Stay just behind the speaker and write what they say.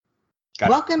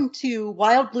Welcome to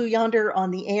Wild Blue Yonder on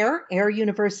the Air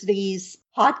University's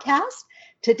podcast.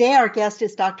 Today, our guest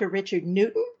is Dr. Richard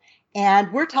Newton,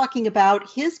 and we're talking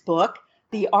about his book,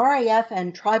 The RAF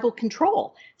and Tribal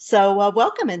Control. So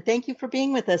welcome, and thank you for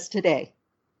being with us today.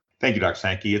 Thank you, Dr.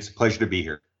 Sankey. It's a pleasure to be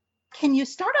here. Can you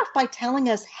start off by telling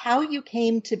us how you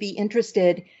came to be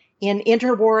interested in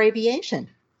interwar aviation?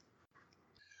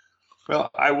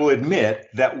 Well, I will admit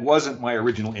that wasn't my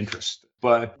original interest,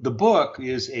 but the book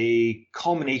is a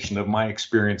culmination of my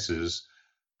experiences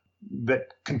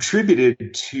that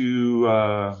contributed to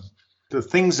the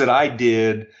things that I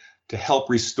did to help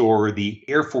restore the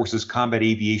Air Force's combat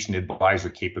aviation advisor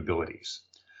capabilities.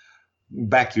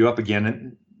 Back you up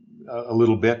again a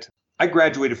little bit. I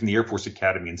graduated from the Air Force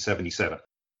Academy in '77.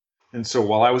 And so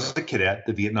while I was a cadet,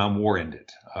 the Vietnam War ended,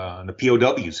 and the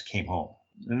POWs came home.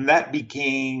 And that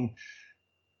became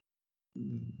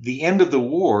the end of the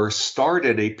war,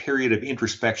 started a period of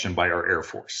introspection by our Air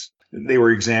Force. They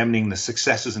were examining the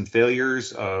successes and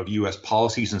failures of U.S.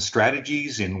 policies and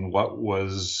strategies in what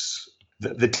was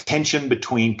the tension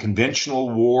between conventional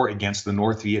war against the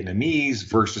North Vietnamese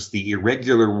versus the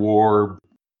irregular war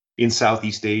in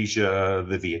Southeast Asia,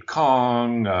 the Viet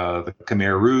Cong, the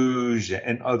Khmer Rouge,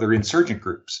 and other insurgent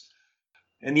groups.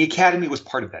 And the Academy was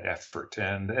part of that effort.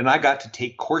 And I got to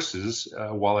take courses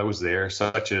while I was there,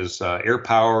 such as air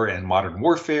power and modern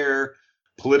warfare,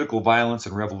 political violence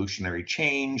and revolutionary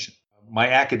change. My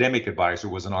academic advisor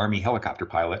was an Army helicopter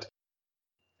pilot.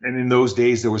 And in those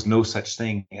days, there was no such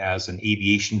thing as an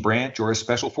aviation branch or a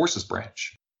special forces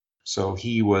branch. So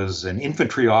he was an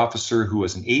infantry officer who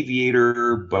was an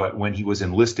aviator, but when he was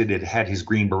enlisted, it had his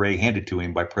Green Beret handed to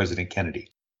him by President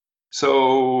Kennedy.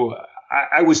 So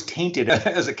I was tainted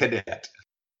as a cadet.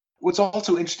 What's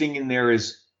also interesting in there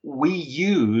is we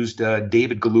used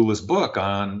David Galula's book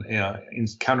on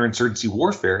counterinsurgency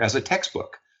warfare as a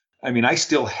textbook. I mean, I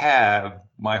still have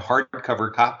my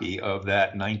hardcover copy of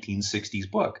that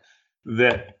 1960s book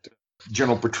that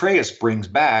General Petraeus brings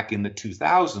back in the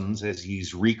 2000s as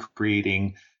he's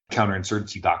recreating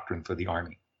counterinsurgency doctrine for the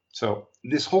Army. So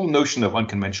this whole notion of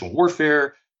unconventional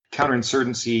warfare,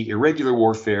 counterinsurgency, irregular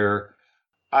warfare,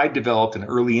 I developed an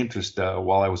early interest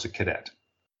while I was a cadet.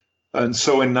 And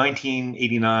so in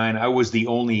 1989, I was the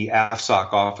only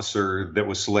AFSOC officer that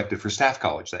was selected for Staff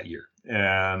College that year.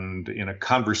 And in a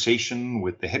conversation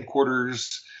with the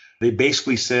headquarters, they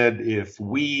basically said, if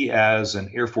we as an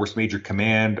Air Force Major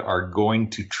Command are going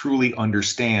to truly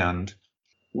understand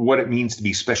what it means to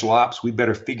be special ops, we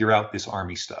better figure out this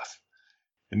Army stuff.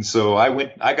 And so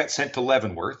I got sent to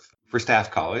Leavenworth for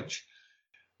Staff College.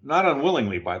 Not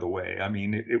unwillingly, by the way. I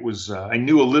mean, it was, I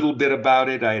knew a little bit about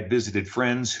it. I had visited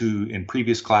friends who in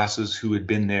previous classes who had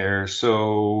been there.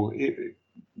 So, it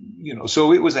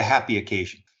was a happy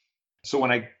occasion. So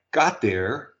when I got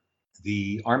there,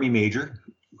 the Army major,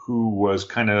 who was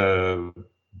kind of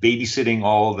babysitting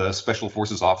all the Special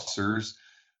Forces officers,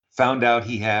 found out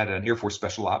he had an Air Force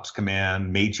Special Ops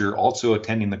Command major also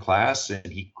attending the class. And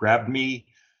he grabbed me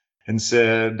and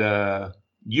said,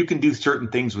 you can do certain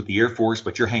things with the Air Force,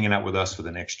 but you're hanging out with us for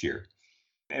the next year.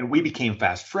 And we became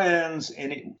fast friends,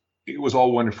 and it was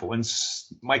all wonderful. And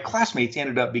my classmates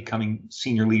ended up becoming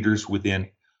senior leaders within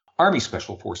Army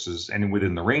Special Forces and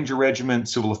within the Ranger Regiment,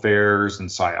 Civil Affairs, and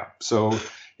PSYOP. So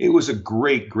it was a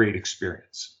great, great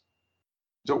experience.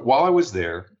 So while I was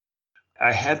there,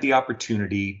 I had the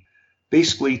opportunity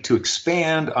basically to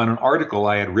expand on an article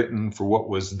I had written for what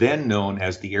was then known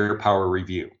as the Air Power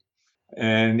Review.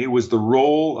 And it was the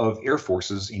role of air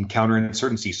forces in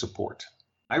counterinsurgency support.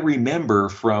 I remember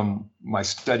from my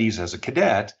studies as a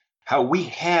cadet how we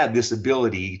had this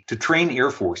ability to train air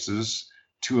forces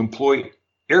to employ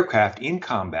aircraft in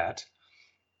combat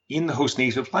in the host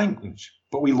native language,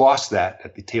 but we lost that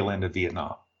at the tail end of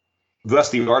Vietnam. Thus,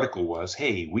 the article was,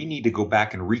 hey, we need to go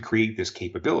back and recreate this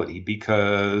capability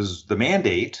because the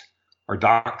mandate, our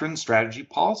doctrine, strategy,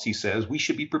 policy says we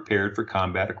should be prepared for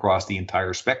combat across the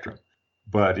entire spectrum.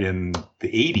 But in the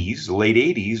 80s, the late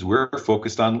 80s, we're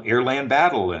focused on air-land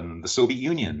battle and the Soviet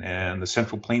Union and the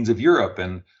Central Plains of Europe.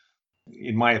 And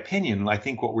in my opinion, I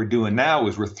think what we're doing now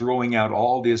is we're throwing out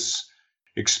all this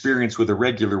experience with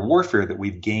irregular warfare that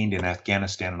we've gained in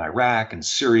Afghanistan and Iraq and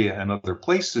Syria and other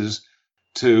places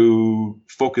to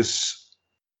focus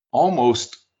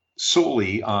almost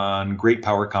solely on great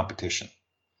power competition.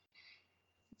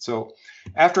 So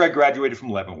after I graduated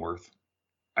from Leavenworth,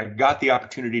 I got the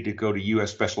opportunity to go to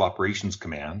U.S. Special Operations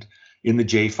Command in the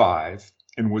J-5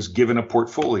 and was given a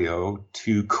portfolio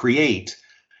to create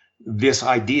this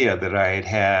idea that I had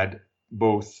had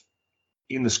both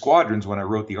in the squadrons when I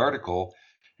wrote the article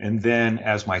And then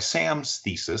as my SAMS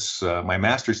thesis, my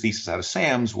master's thesis out of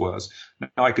SAMS was,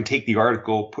 now I could take the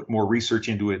article, put more research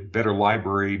into it, better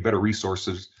library, better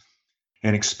resources,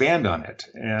 and expand on it.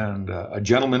 And a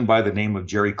gentleman by the name of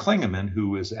Jerry Klingeman,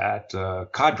 who is at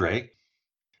Cadre,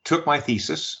 took my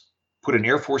thesis, put an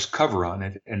Air Force cover on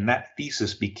it, and that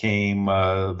thesis became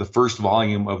the first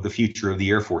volume of the Future of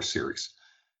the Air Force series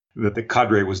that the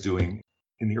Cadre was doing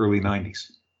in the early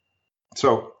 90s.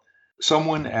 So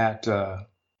someone at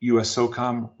US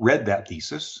SOCOM read that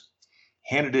thesis,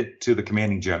 handed it to the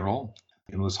commanding general,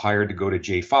 and was hired to go to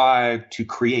J5 to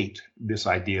create this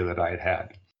idea that I had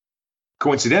had.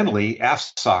 Coincidentally,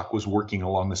 AFSOC was working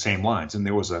along the same lines, and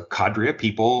there was a cadre of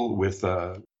people with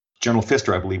General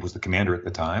Pfister, I believe, was the commander at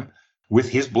the time, with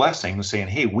his blessing, saying,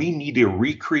 hey, we need to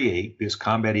recreate this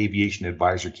combat aviation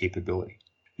advisor capability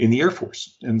in the Air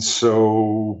Force. And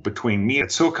so between me at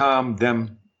SOCOM,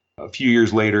 them a few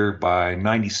years later, by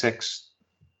 96,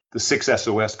 the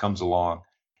 6SOS comes along,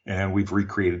 and we've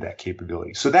recreated that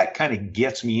capability. So that kind of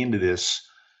gets me into this,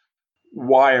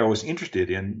 why I was interested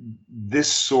in this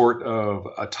sort of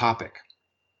a topic.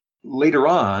 Later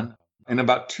on, in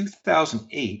about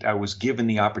 2008, I was given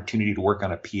the opportunity to work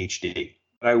on a PhD.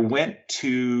 I went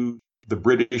to the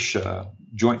British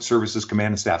Joint Services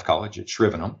Command and Staff College at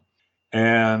Shrivenham,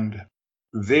 and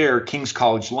there, King's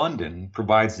College London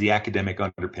provides the academic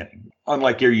underpinning.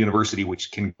 Unlike Air University, which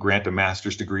can grant a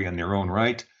master's degree on their own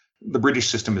right, the British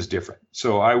system is different.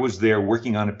 So I was there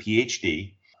working on a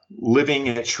PhD, living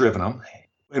at Shrivenham,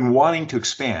 and wanting to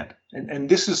expand. And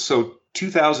this is so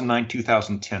 2009,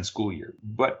 2010 school year.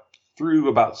 But through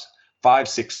about 5,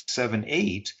 6, 7,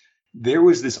 8, there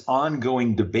was this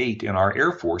ongoing debate in our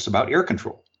Air Force about air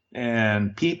control.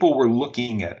 And people were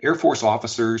looking at Air Force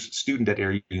officers, student at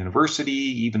Air University,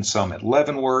 even some at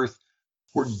Leavenworth,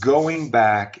 were going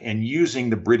back and using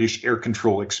the British air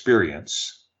control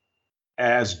experience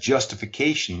as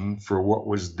justification for what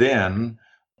was then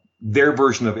their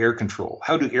version of air control.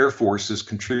 How do air forces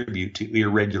contribute to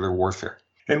irregular warfare?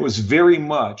 And it was very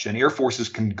much an air forces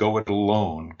can go it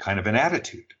alone kind of an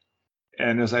attitude.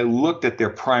 And as I looked at their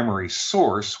primary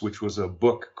source, which was a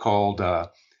book called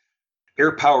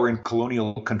Air Power and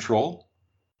Colonial Control,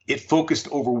 it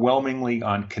focused overwhelmingly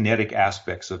on kinetic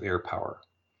aspects of air power.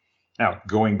 Now,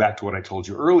 going back to what I told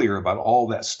you earlier about all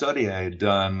that study I had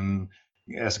done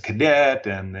as a cadet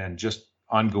and then just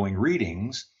ongoing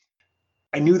readings,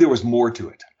 I knew there was more to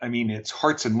it. I mean, it's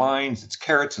hearts and minds, it's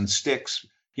carrots and sticks,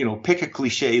 pick a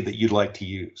cliche that you'd like to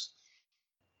use.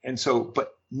 And so,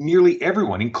 but nearly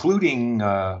everyone, including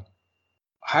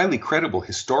highly credible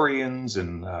historians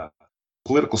and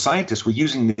political scientists, were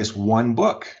using this one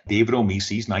book, David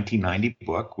Omisey's 1990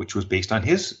 book, which was based on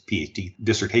his PhD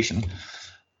dissertation.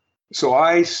 So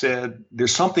I said,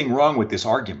 there's something wrong with this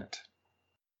argument.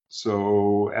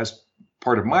 So as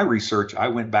part of my research, I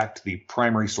went back to the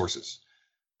primary sources.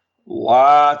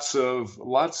 Lots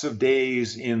of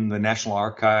days in the National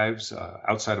Archives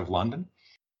outside of London,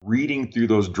 reading through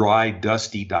those dry,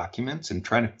 dusty documents and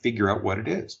trying to figure out what it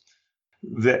is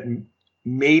that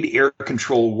made air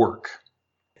control work.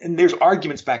 And there's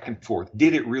arguments back and forth.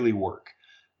 Did it really work?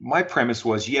 My premise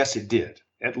was, yes, it did,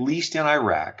 at least in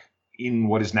Iraq, in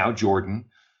what is now Jordan,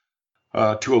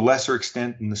 to a lesser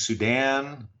extent in the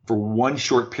Sudan, for one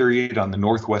short period on the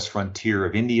northwest frontier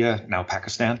of India, now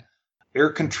Pakistan. Air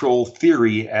control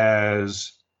theory,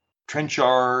 as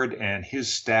Trenchard and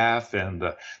his staff and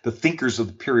the thinkers of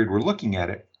the period were looking at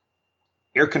it,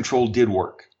 air control did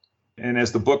work. And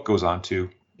as the book goes on to,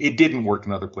 it didn't work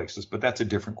in other places, but that's a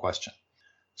different question.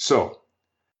 So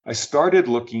I started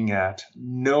looking at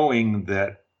knowing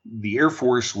that the Air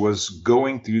Force was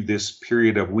going through this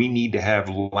period of we need to have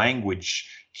language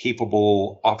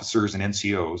capable officers and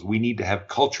NCOs. We need to have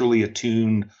culturally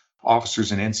attuned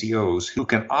officers and NCOs who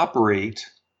can operate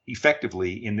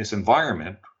effectively in this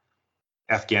environment,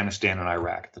 Afghanistan and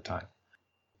Iraq at the time.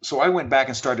 So I went back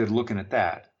and started looking at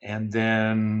that, and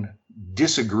then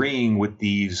disagreeing with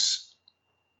these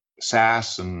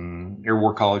SAS and Air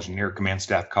War College and Air Command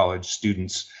Staff College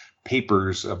students'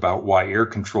 papers about why air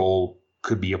control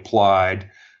could be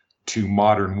applied to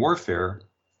modern warfare,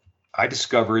 I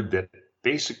discovered that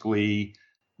basically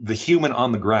the human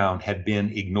on the ground had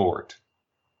been ignored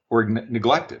or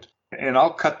neglected. And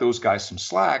I'll cut those guys some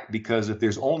slack, because if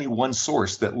there's only one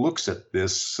source that looks at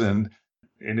this and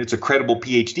it's a credible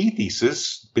PhD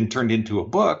thesis been turned into a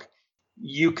book,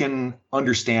 you can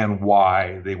understand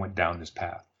why they went down this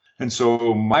path. And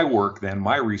so my work then,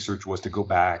 my research was to go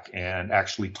back and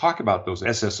actually talk about those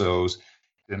SSOs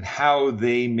and how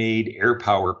they made air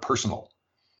power personal,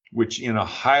 which in a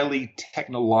highly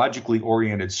technologically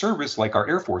oriented service like our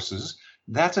air forces,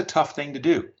 That's a tough thing to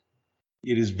do.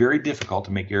 It is very difficult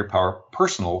to make air power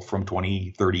personal from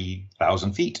 20,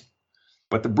 30,000 feet.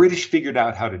 But the British figured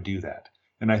out how to do that.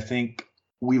 And I think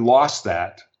we lost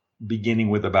that beginning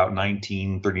with about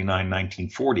 1939,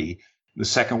 1940, the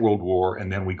Second World War,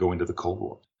 and then we go into the Cold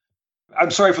War.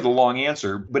 I'm sorry for the long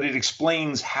answer, but it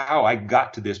explains how I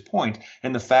got to this point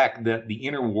and the fact that the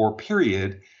interwar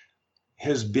period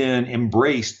has been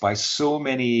embraced by so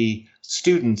many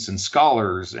students and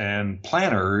scholars and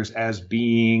planners as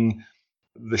being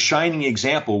the shining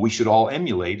example we should all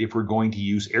emulate if we're going to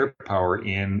use air power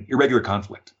in irregular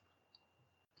conflict.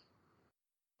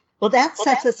 Well, that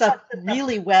sets us up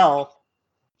really well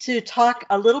to talk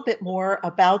a little bit more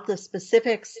about the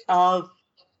specifics of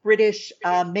British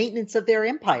maintenance of their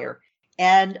empire.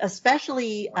 And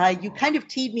especially, you kind of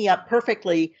teed me up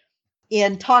perfectly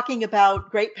in talking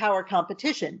about great power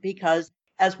competition, because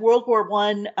as World War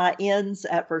I ends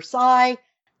at Versailles,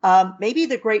 maybe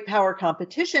the great power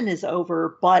competition is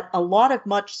over, but a lot of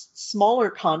much smaller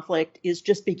conflict is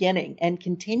just beginning and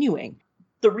continuing.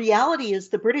 The reality is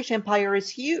the British Empire is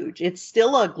huge. It's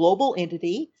still a global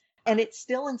entity, and it's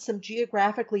still in some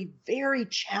geographically very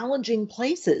challenging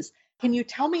places. Can you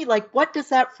tell me, what does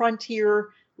that frontier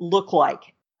look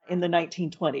like in the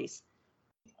 1920s?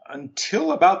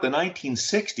 Until about the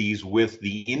 1960s, with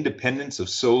the independence of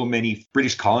so many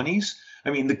British colonies,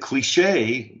 the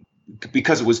cliche,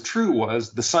 because it was true,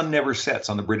 was the sun never sets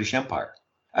on the British Empire.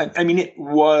 It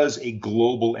was a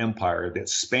global empire that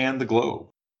spanned the globe.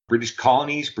 British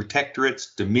colonies,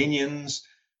 protectorates, dominions,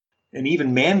 and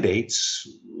even mandates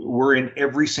were in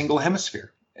every single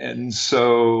hemisphere. And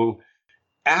so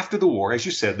after the war, as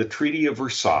you said, the Treaty of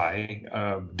Versailles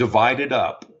divided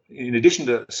up. In addition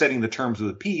to setting the terms of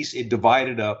the peace, it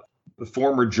divided up the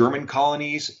former German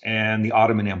colonies and the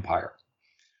Ottoman Empire.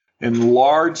 And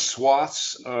large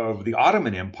swaths of the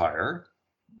Ottoman Empire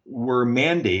were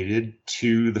mandated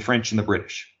to the French and the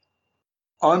British.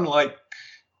 Unlike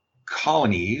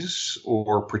colonies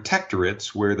or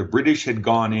protectorates where the British had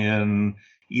gone in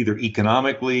either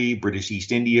economically, British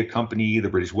East India Company, the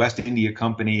British West India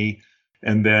Company,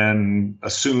 and then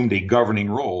assumed a governing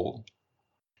role,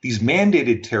 these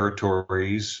mandated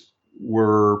territories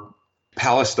were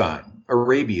Palestine,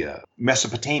 Arabia,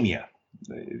 Mesopotamia.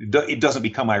 It doesn't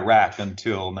become Iraq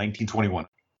until 1921.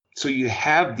 So you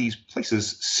have these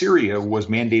places. Syria was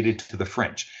mandated to the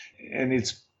French, and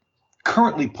it's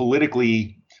currently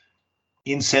politically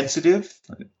insensitive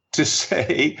to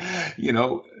say,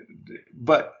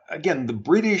 but again, the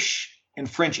British and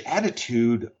French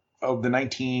attitude of the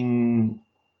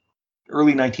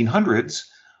early 1900s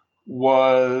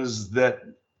was that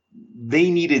they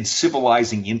needed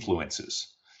civilizing influences,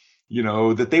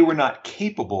 that they were not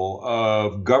capable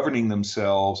of governing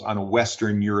themselves on a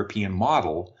Western European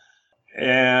model.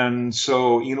 And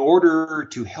so in order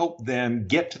to help them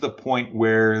get to the point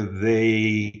where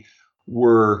they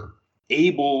were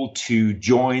able to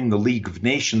join the League of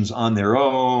Nations on their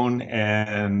own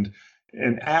and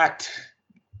act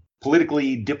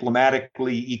politically,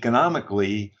 diplomatically,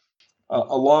 economically,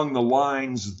 along the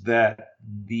lines that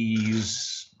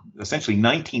these essentially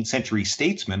 19th century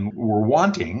statesmen were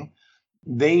wanting,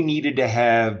 they needed to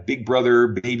have big brother,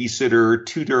 babysitter,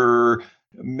 tutor,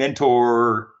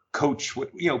 mentor, coach,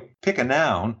 pick a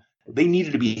noun. They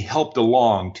needed to be helped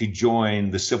along to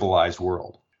join the civilized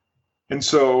world. And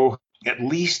so, at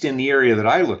least in the area that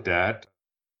I looked at,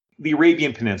 the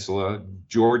Arabian Peninsula,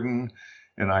 Jordan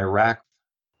and Iraq,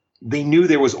 they knew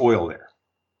there was oil there.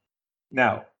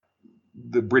 Now,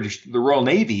 the Royal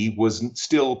Navy was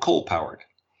still coal powered.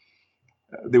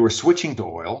 They were switching to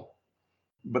oil,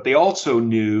 but they also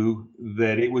knew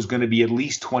that it was going to be at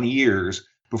least 20 years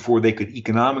before they could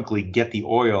economically get the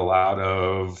oil out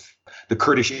of the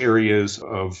Kurdish areas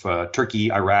of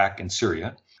Turkey, Iraq, and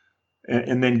Syria,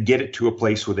 and then get it to a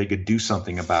place where they could do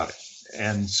something about it.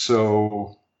 And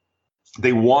so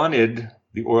they wanted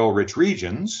the oil-rich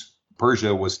regions.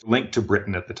 Persia was linked to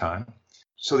Britain at the time.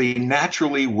 So they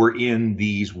naturally were in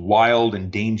these wild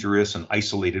and dangerous and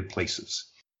isolated places.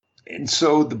 And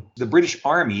so the British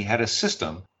Army had a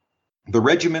system. The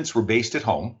regiments were based at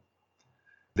home.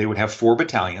 They would have 4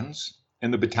 battalions,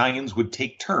 and the battalions would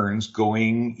take turns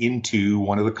going into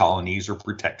one of the colonies or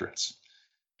protectorates,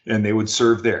 and they would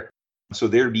serve there. So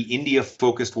there would be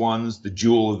India-focused ones, the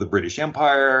jewel of the British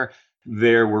Empire.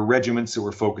 There were regiments that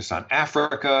were focused on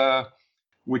Africa,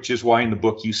 which is why in the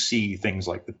book you see things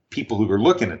like the people who are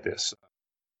looking at this.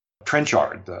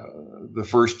 Trenchard, the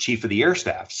first chief of the air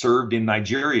staff, served in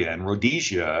Nigeria and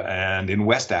Rhodesia and in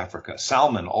West Africa.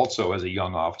 Salman, also as a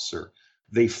young officer,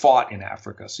 they fought in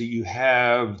Africa. So you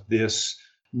have this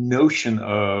notion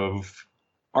of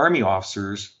army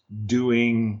officers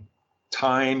doing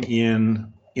time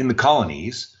in the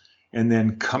colonies and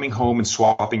then coming home and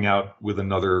swapping out with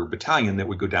another battalion that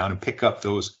would go down and pick up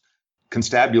those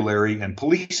constabulary and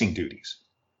policing duties.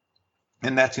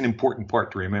 And that's an important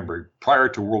part to remember. Prior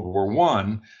to World War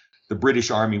I, the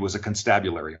British Army was a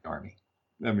constabulary army.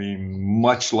 I mean,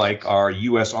 much like our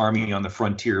U.S. Army on the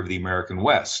frontier of the American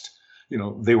West.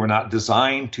 They were not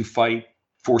designed to fight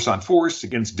force on force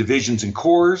against divisions and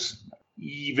corps.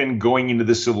 Even going into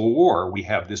the Civil War, we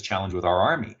have this challenge with our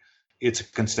army. It's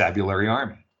a constabulary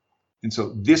army. And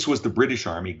so this was the British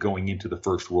Army going into the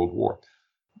First World War.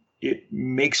 It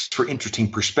makes for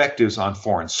interesting perspectives on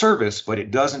foreign service, but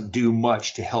it doesn't do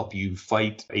much to help you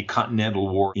fight a continental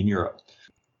war in Europe.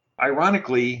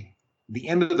 Ironically, the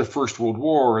end of the First World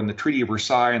War and the Treaty of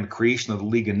Versailles and the creation of the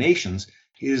League of Nations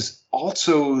is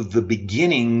also the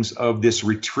beginnings of this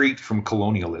retreat from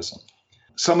colonialism.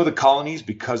 Some of the colonies,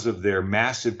 because of their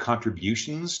massive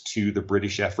contributions to the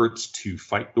British efforts to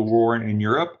fight the war in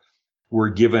Europe, were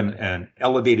given an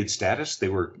elevated status. They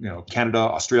were, Canada,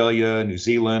 Australia, New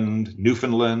Zealand,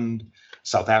 Newfoundland,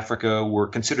 South Africa were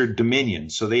considered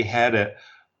dominions. So they had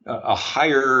a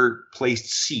higher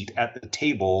placed seat at the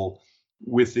table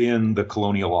within the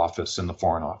colonial office and the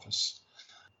foreign office.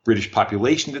 British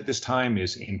population at this time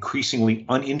is increasingly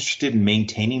uninterested in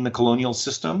maintaining the colonial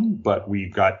system, but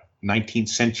we've got 19th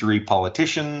century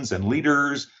politicians and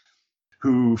leaders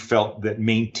who felt that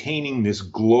maintaining this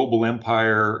global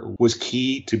empire was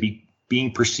key to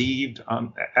being perceived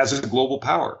as a global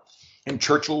power. And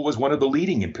Churchill was one of the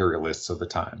leading imperialists of the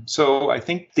time. So I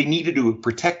think they needed to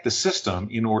protect the system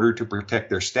in order to protect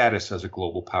their status as a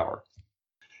global power.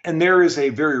 And there is a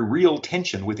very real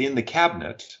tension within the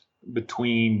cabinet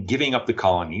between giving up the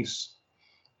colonies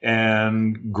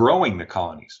and growing the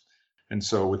colonies. And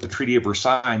so with the Treaty of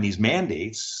Versailles and these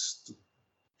mandates,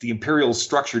 the imperial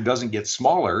structure doesn't get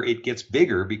smaller, it gets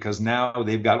bigger because now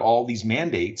they've got all these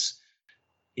mandates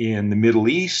in the Middle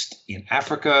East, in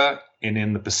Africa, and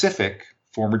in the Pacific,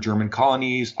 former German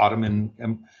colonies,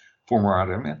 former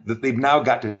Ottoman, that they've now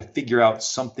got to figure out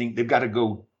something, they've got to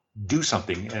go do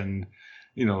something, and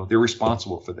they're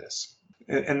responsible for this.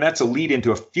 And that's a lead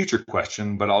into a future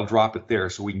question, but I'll drop it there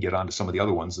so we can get on to some of the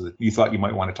other ones that you thought you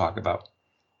might want to talk about.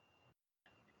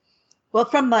 Well,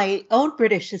 from my own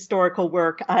British historical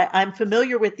work, I'm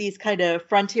familiar with these kind of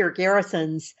frontier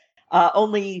garrisons,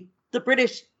 only the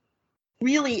British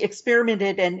really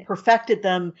experimented and perfected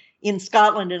them in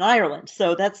Scotland and Ireland.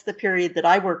 So that's the period that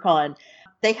I work on.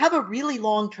 They have a really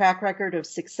long track record of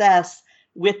success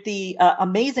with the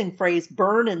amazing phrase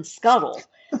burn and scuttle,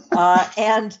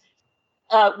 and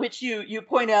which you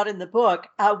point out in the book.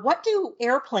 What do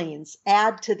airplanes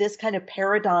add to this kind of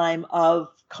paradigm of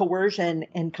coercion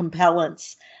and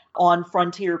compellence on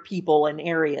frontier people and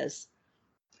areas?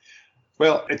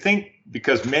 Well, I think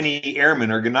because many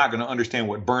airmen are not going to understand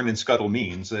what burn and scuttle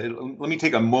means, let me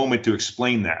take a moment to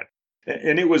explain that.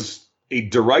 And it was a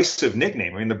derisive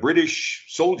nickname. I mean, the British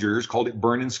soldiers called it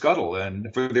burn and scuttle,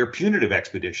 and for their punitive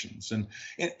expeditions.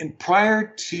 And prior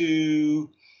to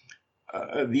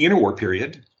the interwar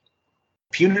period,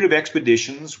 punitive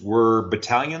expeditions were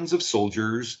battalions of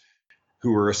soldiers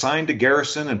who were assigned to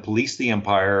garrison and police the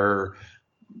empire,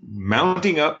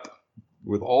 mounting up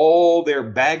with all their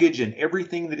baggage and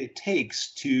everything that it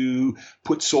takes to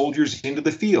put soldiers into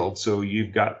the field. So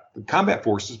you've got the combat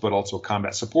forces, but also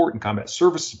combat support and combat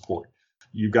service support.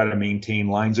 You've got to maintain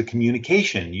lines of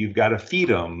communication. You've got to feed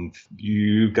them.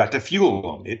 You've got to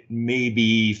fuel them. It may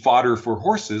be fodder for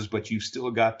horses, but you've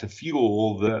still got to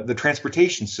fuel the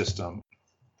transportation system.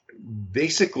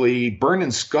 Basically, burn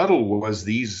and scuttle was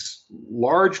these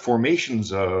large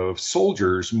formations of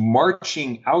soldiers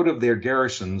marching out of their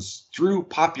garrisons through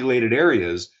populated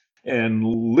areas and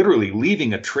literally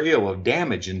leaving a trail of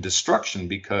damage and destruction,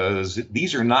 because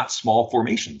these are not small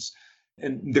formations.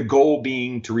 And the goal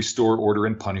being to restore order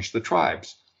and punish the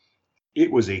tribes.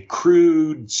 It was a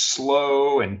crude,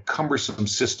 slow, and cumbersome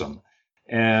system.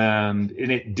 And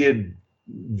it did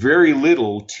very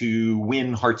little to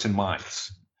win hearts and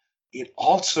minds. It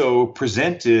also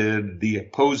presented the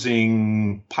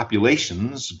opposing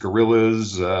populations,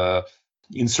 guerrillas,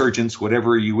 insurgents,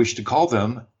 whatever you wish to call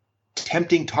them,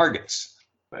 tempting targets.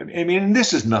 I mean,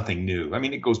 this is nothing new. I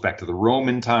mean, it goes back to the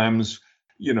Roman times.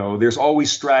 There's always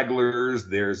stragglers,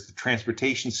 there's the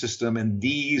transportation system, and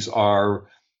these are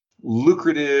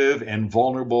lucrative and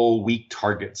vulnerable, weak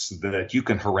targets that you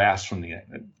can harass from the,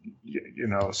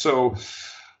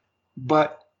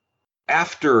 but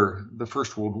after the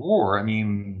First World War, I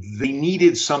mean, they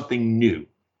needed something new.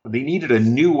 They needed a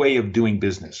new way of doing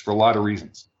business for a lot of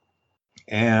reasons.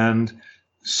 And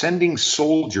sending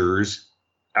soldiers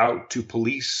out to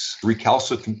police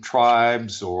recalcitrant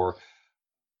tribes or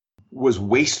was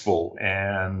wasteful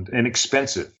and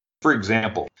expensive. For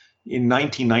example, in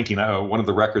 1919, one of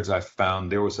the records I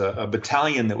found, there was a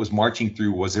battalion that was marching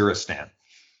through Waziristan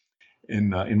in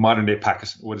modern day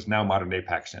Pakistan, what is now modern day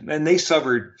Pakistan, and they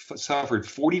suffered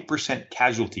 40%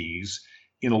 casualties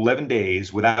in 11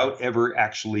 days without ever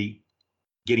actually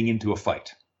getting into a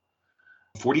fight.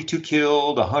 42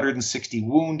 killed, 160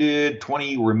 wounded,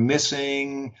 20 were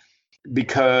missing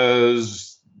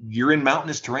because you're in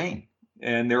mountainous terrain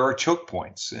and there are choke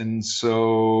points. And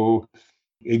so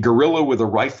a guerrilla with a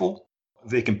rifle,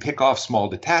 they can pick off small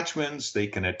detachments, they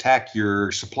can attack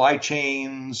your supply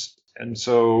chains. And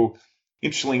so,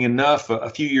 interestingly enough, a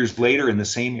few years later in the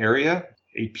same area,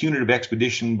 a punitive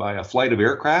expedition by a flight of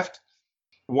aircraft,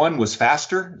 one was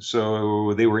faster,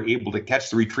 so they were able to catch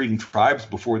the retreating tribes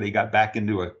before they got back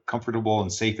into a comfortable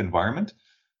and safe environment.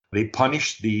 They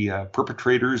punished the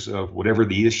perpetrators of whatever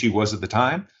the issue was at the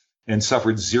time and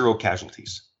suffered 0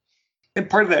 casualties. And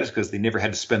part of that is because they never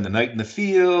had to spend the night in the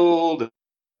field.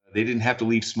 They didn't have to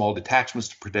leave small detachments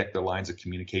to protect their lines of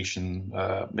communication.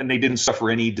 And they didn't suffer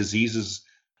any disease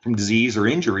or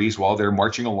injuries while they're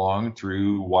marching along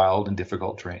through wild and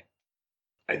difficult terrain.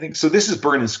 I think so. This is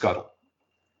burn and scuttle.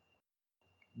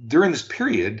 During this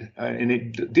period, and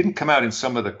it didn't come out in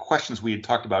some of the questions we had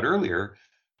talked about earlier,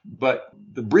 but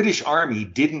the British Army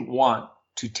didn't want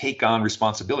to take on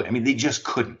responsibility. I mean, they just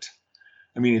couldn't.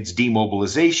 I mean, it's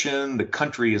demobilization. The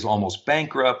country is almost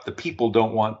bankrupt. The people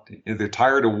don't want, they're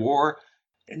tired of war.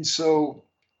 And so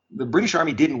the British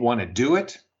Army didn't want to do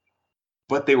it,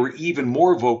 but they were even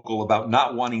more vocal about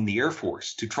not wanting the Air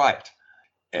Force to try it.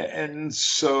 And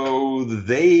so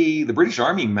the British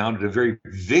Army mounted a very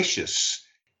vicious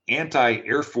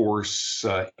anti-Air Force,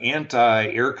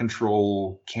 anti-air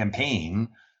control campaign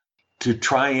to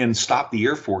try and stop the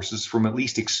Air Forces from at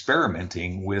least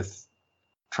experimenting with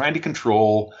trying to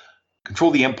control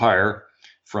the empire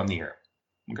from the air.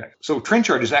 Okay, so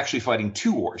Trenchard is actually fighting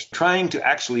 2 wars, trying to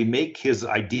actually make his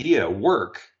idea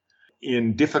work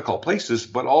in difficult places,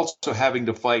 but also having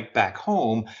to fight back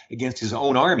home against his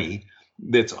own army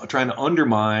that's trying to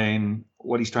undermine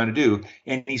what he's trying to do.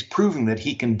 And he's proving that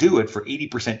he can do it for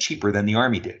 80% cheaper than the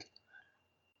army did.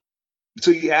 So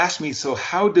you ask me, so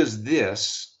how does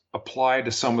this apply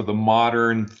to some of the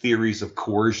modern theories of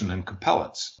coercion and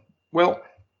compellence? Well,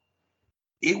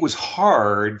 it was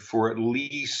hard for at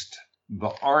least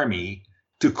the army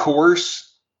to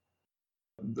coerce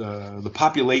the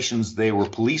populations they were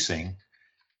policing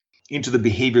into the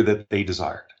behavior that they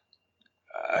desired.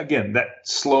 Again, that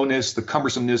slowness, the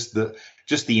cumbersomeness,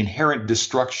 just the inherent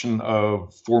destruction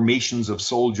of formations of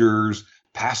soldiers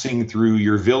passing through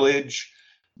your village,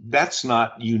 that's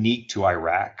not unique to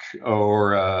Iraq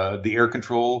or the air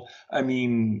control. I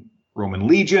mean, Roman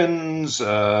legions,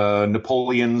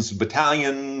 Napoleon's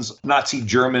battalions, Nazi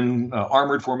German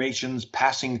armored formations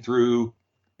passing through.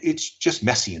 It's just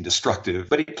messy and destructive,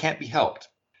 but it can't be helped.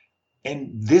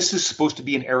 And this is supposed to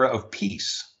be an era of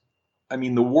peace. I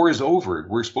mean, the war is over.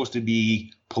 We're supposed to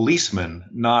be policemen,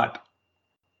 not.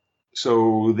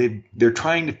 So they're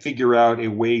trying to figure out a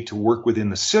way to work within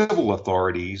the civil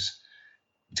authorities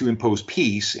to impose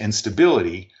peace and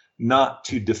stability, not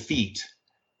to defeat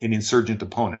an insurgent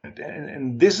opponent.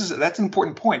 And that's an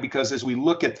important point, because as we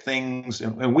look at things,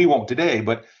 and we won't today,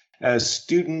 but as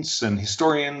students and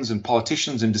historians and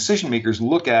politicians and decision makers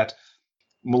look at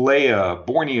Malaya,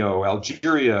 Borneo,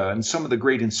 Algeria, and some of the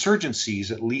great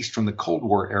insurgencies, at least from the Cold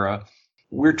War era,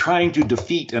 we're trying to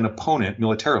defeat an opponent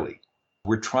militarily.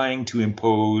 We're trying to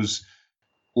impose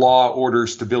law, order,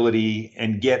 stability,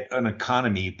 and get an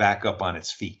economy back up on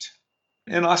its feet.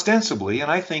 And ostensibly, and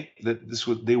I think that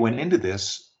they went into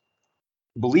this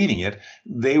believing it,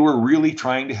 they were really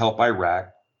trying to help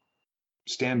Iraq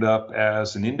stand up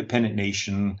as an independent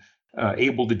nation,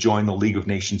 able to join the League of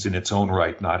Nations in its own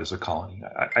right, not as a colony.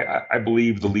 I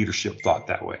believe the leadership thought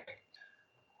that way.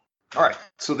 All right.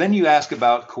 So then you ask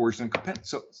about coercion and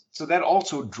compellence. So that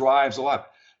also drives a lot.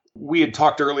 We had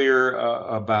talked earlier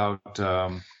about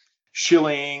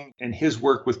Schilling and his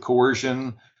work with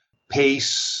coercion,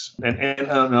 Pace, and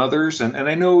others. And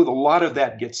I know a lot of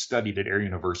that gets studied at Air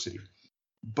University.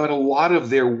 But a lot of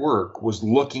their work was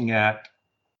looking at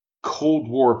Cold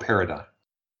War paradigm.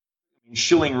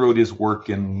 Schilling wrote his work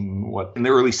in the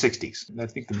early 60s. I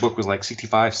think the book was like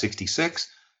 65, 66.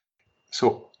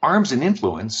 So Arms and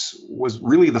Influence was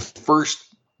really the first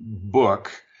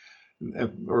book,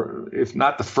 or if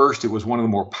not the first, it was one of the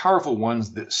more powerful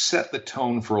ones that set the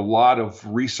tone for a lot of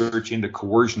research into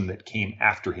coercion that came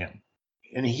after him.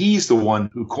 And he's the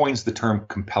one who coins the term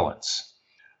compellence.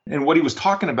 And what he was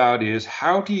talking about is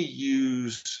how to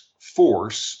use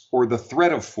force or the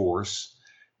threat of force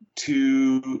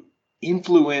to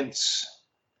influence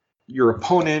your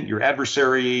opponent, your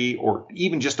adversary, or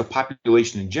even just a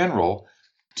population in general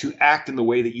to act in the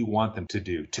way that you want them to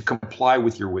do, to comply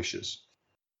with your wishes.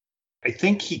 I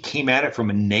think he came at it from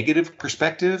a negative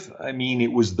perspective. I mean,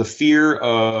 it was the fear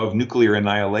of nuclear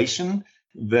annihilation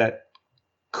that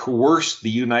coerced the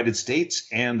United States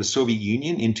and the Soviet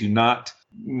Union into not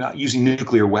using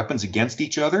nuclear weapons against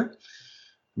each other.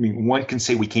 I mean, one can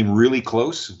say we came really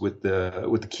close with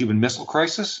the Cuban Missile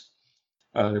Crisis.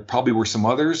 There probably were some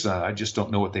others. I just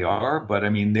don't know what they are. But I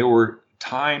mean, there were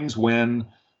times when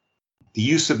the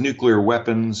use of nuclear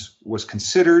weapons was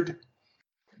considered,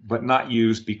 but not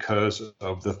used because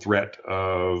of the threat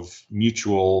of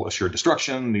mutual assured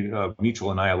destruction,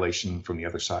 mutual annihilation from the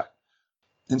other side.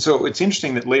 And so it's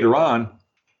interesting that later on,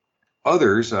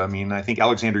 others, I mean, I think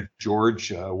Alexander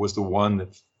George was the one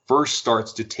that first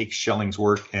starts to take Schelling's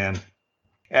work and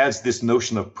adds this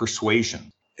notion of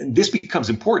persuasion. And this becomes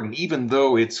important, even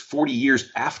though it's 40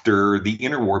 years after the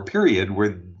interwar period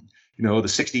where, the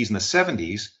 60s and the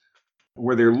 70s,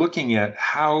 where they're looking at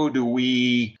how do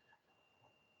we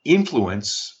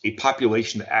influence a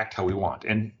population to act how we want.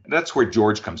 And that's where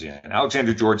George comes in.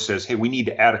 Alexander George says, hey, we need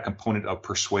to add a component of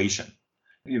persuasion.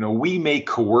 We may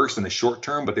coerce in the short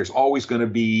term, but there's always going to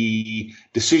be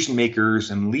decision makers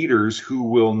and leaders who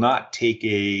will not take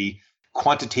a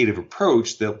quantitative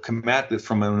approach. They'll come at it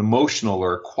from an emotional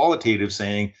or qualitative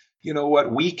saying, you know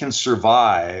what, we can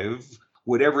survive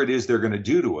whatever it is they're going to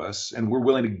do to us, and we're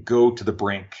willing to go to the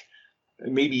brink,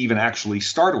 maybe even actually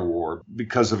start a war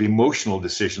because of emotional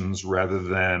decisions rather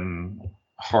than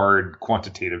hard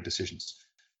quantitative decisions.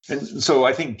 And so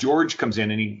I think George comes in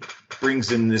and he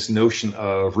brings in this notion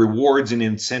of rewards and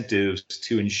incentives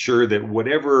to ensure that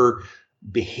whatever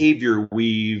behavior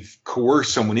we've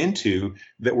coerced someone into,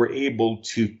 that we're able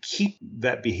to keep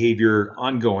that behavior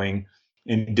ongoing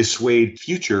and dissuade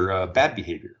future bad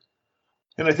behavior.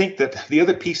 And I think that the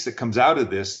other piece that comes out of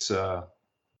this,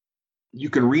 you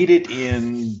can read it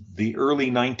in the early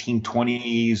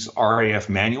 1920s RAF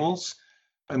manuals.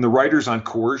 And the writers on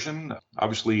coercion,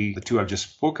 obviously the two I've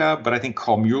just spoke of, but I think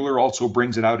Carl Mueller also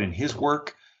brings it out in his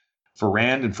work for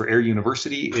RAND and for Air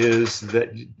University, is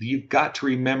that you've got to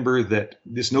remember that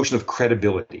this notion of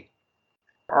credibility.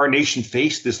 Our nation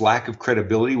faced this lack of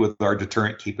credibility with our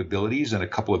deterrent capabilities in a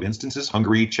couple of instances.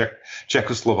 Hungary,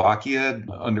 Czechoslovakia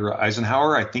under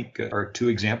Eisenhower, I think, are two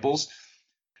examples.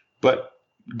 But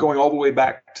going all the way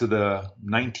back to the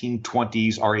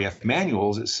 1920s RAF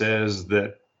manuals, it says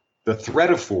that the threat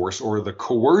of force or the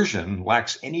coercion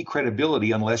lacks any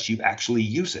credibility unless you actually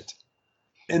use it.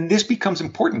 And this becomes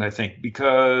important, I think,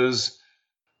 because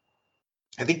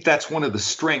I think that's one of the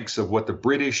strengths of what the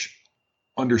British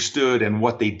understood and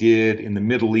what they did in the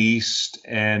Middle East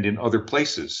and in other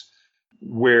places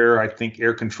where I think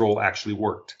air control actually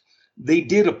worked. They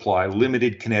did apply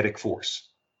limited kinetic force.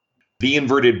 The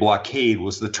inverted blockade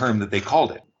was the term that they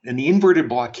called it. And the inverted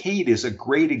blockade is a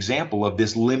great example of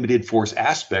this limited force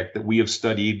aspect that we have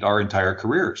studied our entire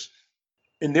careers.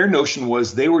 And their notion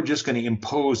was they were just going to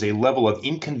impose a level of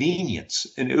inconvenience.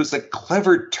 And it was a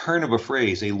clever turn of a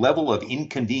phrase, a level of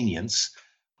inconvenience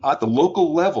at the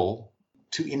local level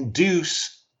to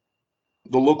induce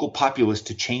the local populace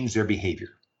to change their behavior.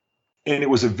 And it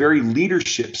was a very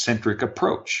leadership-centric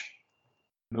approach.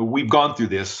 We've gone through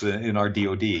this in our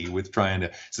DoD with trying to,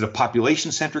 is it a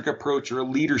population-centric approach or a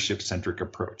leadership-centric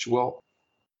approach? Well,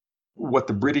 what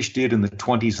the British did in the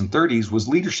 20s and 30s was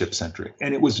leadership-centric,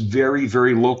 and it was very,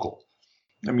 very local.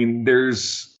 I mean,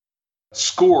 there's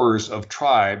scores of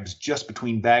tribes just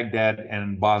between Baghdad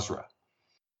and Basra.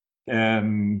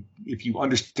 And if you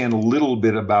understand a little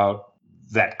bit about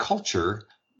that culture,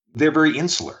 they're very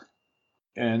insular.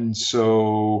 And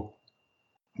so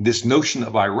this notion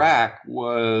of Iraq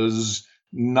was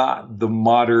not the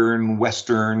modern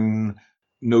Western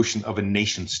notion of a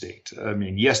nation state. I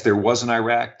mean, yes, there was an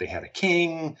Iraq, they had a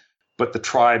king, but the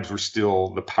tribes were still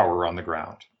the power on the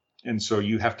ground. And so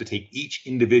you have to take each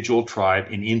individual tribe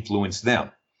and influence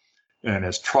them. And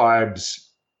as tribes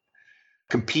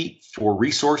compete for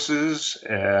resources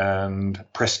and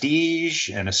prestige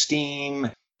and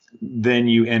esteem, then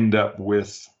you end up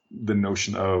with the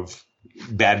notion of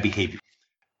bad behavior.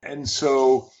 And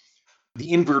so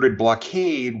the inverted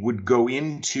blockade would go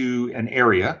into an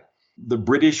area. The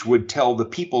British would tell the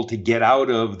people to get out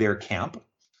of their camp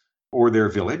or their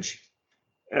village,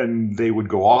 and they would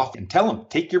go off and tell them,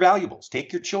 take your valuables,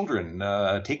 take your children,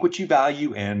 take what you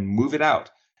value and move it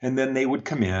out. And then they would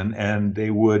come in and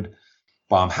they would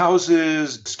bomb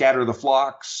houses, scatter the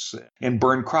flocks, and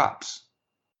burn crops.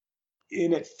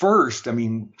 And at first, I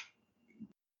mean,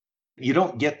 you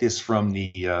don't get this from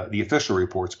the official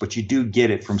reports, but you do get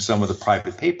it from some of the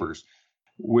private papers,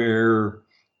 where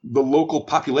the local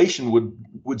population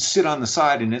would sit on the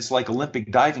side, and it's like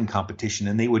Olympic diving competition,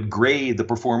 and they would grade the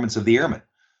performance of the airmen.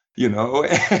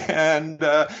 And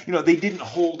they didn't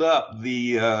hold up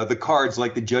the cards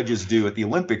like the judges do at the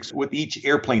Olympics with each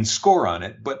airplane score on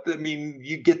it. But I mean,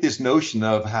 you get this notion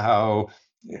of how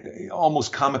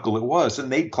almost comical it was,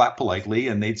 and they'd clap politely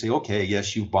and they'd say, "Okay,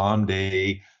 yes, you bombed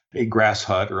a grass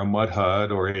hut or a mud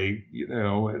hut or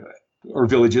or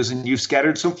villages, and you've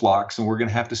scattered some flocks, and we're going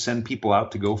to have to send people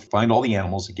out to go find all the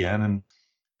animals again."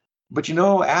 But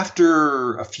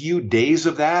after a few days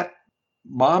of that,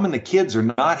 Mom and the kids are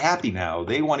not happy now.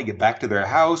 They want to get back to their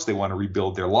house. They want to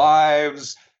rebuild their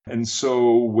lives. And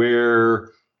so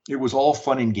where it was all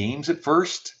fun and games at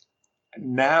first,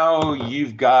 now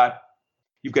you've got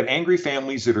angry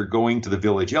families that are going to the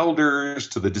village elders,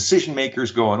 to the decision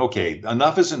makers, going, "Okay,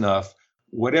 enough is enough.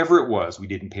 Whatever it was, we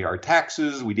didn't pay our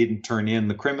taxes. We didn't turn in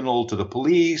the criminal to the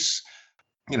police."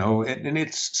 And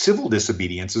it's civil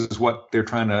disobedience is what they're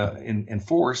trying to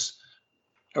enforce,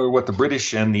 or what the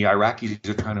British and the Iraqis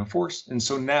are trying to enforce. And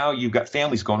so now you've got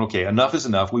families going, "Okay, enough is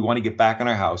enough. We want to get back in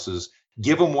our houses,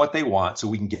 give them what they want so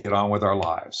we can get on with our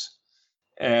lives."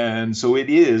 And so it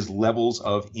is levels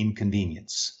of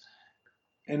inconvenience.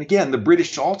 And again, the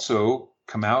British also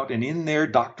come out, and in their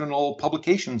doctrinal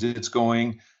publications, it's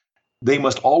going, they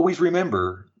must always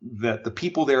remember that the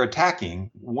people they're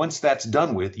attacking, once that's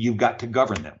done with, you've got to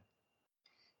govern them.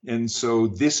 And so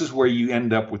this is where you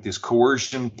end up with this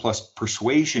coercion plus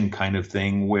persuasion kind of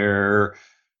thing, where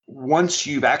once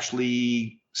you've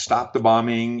actually stopped the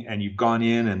bombing and you've gone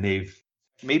in and they've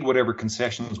made whatever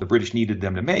concessions the British needed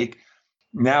them to make,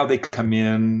 now they come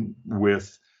in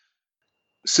with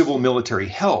civil military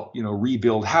help,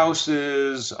 rebuild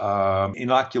houses,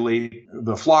 inoculate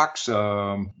the flocks.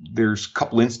 There's a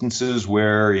couple instances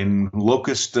where in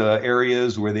locust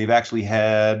areas where they've actually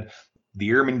had the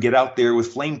airmen get out there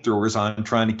with flamethrowers on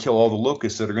trying to kill all the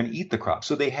locusts that are going to eat the crop.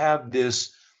 So they have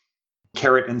this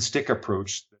carrot and stick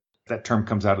approach. That term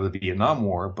comes out of the Vietnam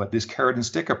War, but this carrot and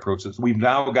stick approach is we've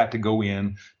now got to go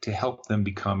in to help them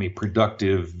become a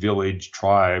productive village,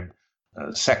 tribe,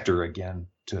 sector again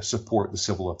to support the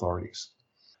civil authorities.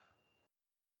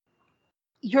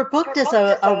 Your book does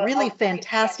a really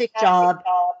fantastic job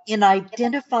in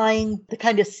identifying the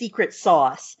kind of secret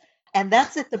sauce. And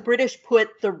that's that the British put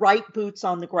the right boots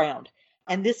on the ground.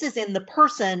 And this is in the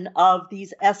person of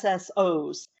these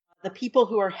SSOs, the people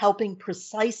who are helping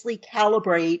precisely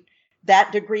calibrate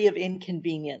that degree of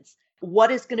inconvenience.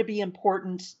 What is going to be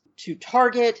important to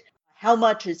target? How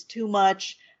much is too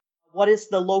much? What is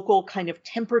the local kind of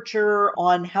temperature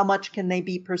on how much can they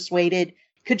be persuaded?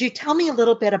 Could you tell me a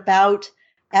little bit about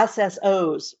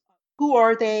SSOs? Who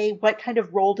are they? What kind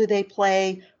of role do they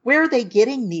play? Where are they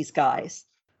getting these guys?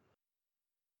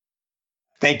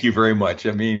 Thank you very much.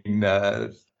 I mean, I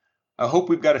hope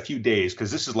we've got a few days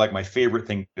because this is like my favorite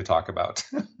thing to talk about.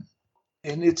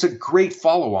 And it's a great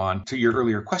follow-on to your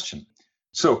earlier question.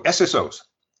 So SSOs,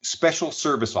 Special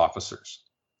Service Officers.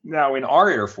 Now, in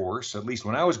our Air Force, at least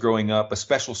when I was growing up, a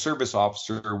Special Service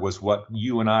Officer was what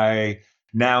you and I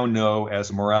now know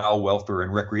as a Morale, Welfare,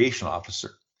 and Recreation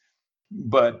Officer.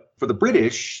 But for the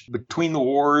British, between the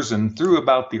wars and through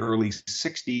about the early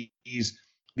 60s,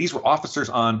 these were officers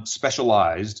on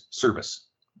specialized service.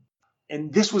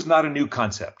 And this was not a new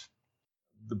concept.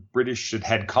 The British had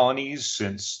had colonies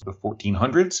since the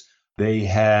 1400s. They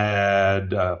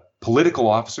had political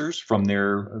officers from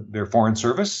their foreign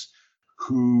service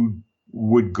who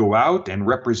would go out and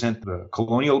represent the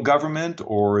colonial government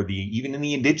or even in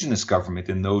the indigenous government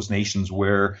in those nations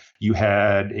where you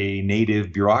had a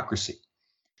native bureaucracy.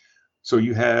 So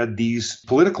you had these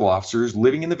political officers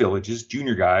living in the villages,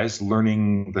 junior guys,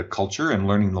 learning the culture and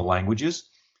learning the languages.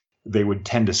 They would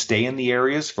tend to stay in the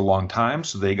areas for a long time,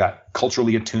 so they got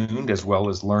culturally attuned as well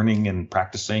as learning and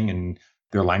practicing in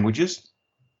their languages.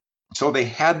 So they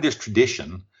had this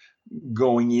tradition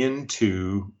going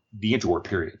into the interwar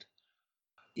period.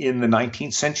 In the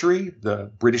 19th century,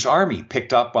 the British Army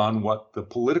picked up on what the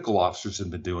political officers had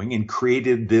been doing and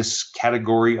created this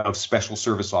category of special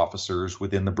service officers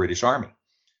within the British Army.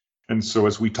 And so,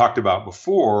 as we talked about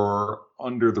before,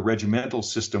 under the regimental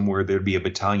system where there'd be a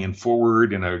battalion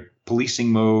forward in a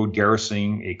policing mode,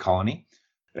 garrisoning a colony,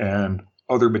 and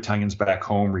other battalions back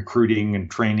home recruiting and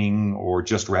training or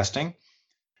just resting,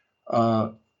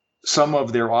 some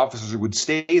of their officers would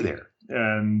stay there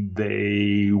and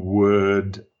they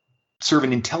would serve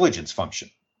an intelligence function.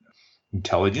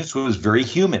 Intelligence was very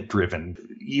human driven,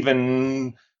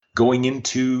 even going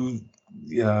into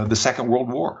the Second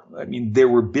World War. I mean, there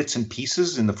were bits and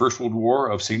pieces in the First World War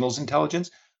of signals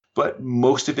intelligence, but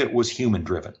most of it was human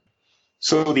driven.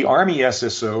 So the Army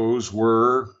SSOs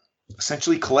were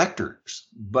essentially collectors,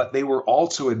 but they were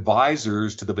also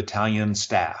advisors to the battalion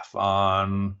staff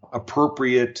on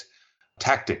appropriate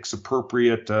tactics,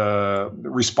 appropriate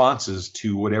responses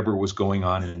to whatever was going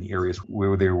on in the areas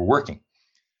where they were working.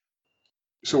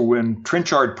 So when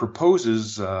Trenchard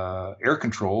proposes air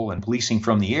control and policing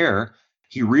from the air,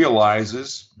 he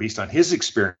realizes, based on his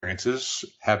experiences,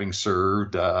 having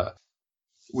served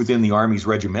within the Army's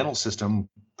regimental system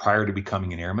prior to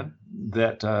becoming an airman,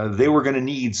 that they were going to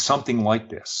need something like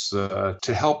this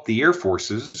to help the Air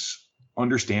Forces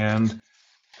understand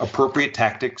appropriate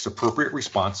tactics, appropriate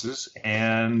responses,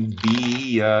 and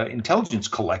be intelligence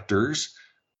collectors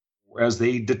as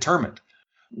they determined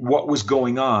what was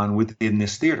going on within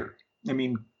this theater. I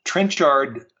mean,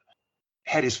 Trenchard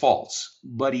had his faults,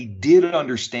 but he did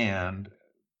understand,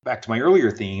 back to my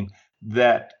earlier theme,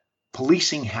 that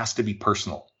policing has to be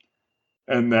personal,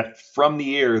 and that from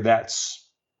the air, that's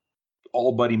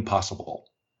all but impossible.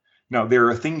 Now, there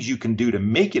are things you can do to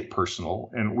make it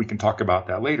personal, and we can talk about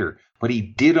that later, but he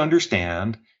did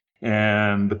understand,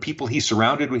 and the people he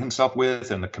surrounded himself with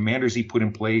and the commanders he put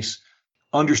in place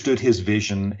understood his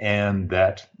vision, and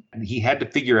that he had to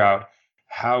figure out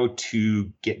how to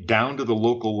get down to the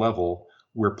local level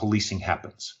where policing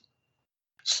happens.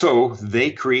 So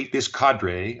they create this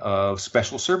cadre of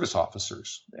special service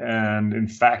officers. And in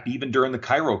fact, even during the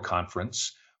Cairo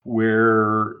conference,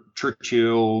 where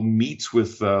Churchill meets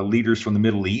with leaders from the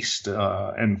Middle East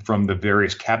and from the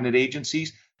various cabinet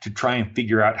agencies to try and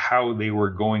figure out how they were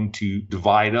going to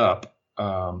divide up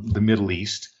the Middle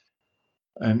East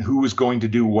and who was going to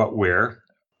do what where,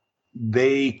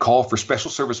 they call for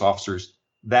special service officers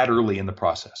that early in the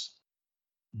process.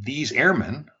 These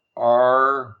airmen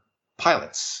are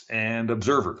pilots and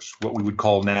observers, what we would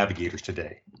call navigators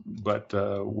today. But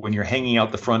when you're hanging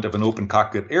out the front of an open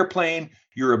cockpit airplane,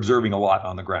 you're observing a lot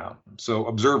on the ground. So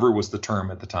observer was the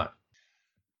term at the time.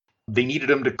 They needed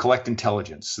them to collect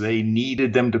intelligence. They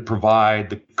needed them to provide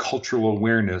the cultural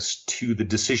awareness to the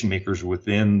decision makers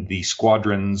within the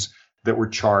squadrons that were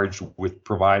charged with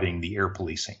providing the air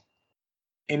policing.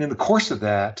 And in the course of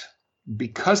that,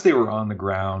 because they were on the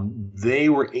ground, they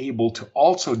were able to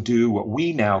also do what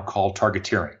we now call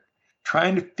targeteering,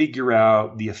 trying to figure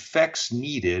out the effects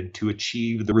needed to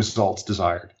achieve the results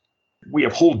desired. We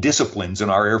have whole disciplines in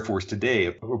our Air Force today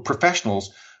of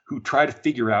professionals who try to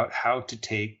figure out how to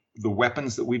take the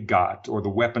weapons that we've got or the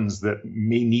weapons that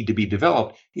may need to be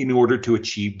developed in order to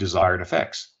achieve desired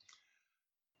effects.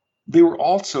 They were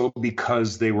also,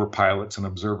 because they were pilots and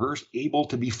observers, able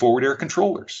to be forward air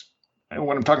controllers. And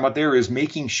what I'm talking about there is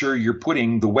making sure you're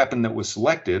putting the weapon that was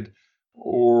selected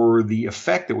or the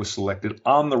effect that was selected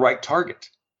on the right target.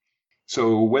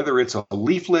 So whether it's a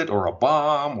leaflet or a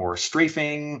bomb or a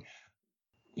strafing,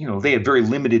 they had very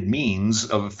limited means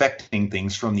of affecting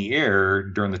things from the air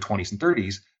during the 20s and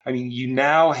 30s. I mean, you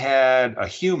now had a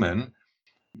human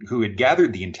who had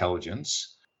gathered the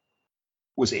intelligence,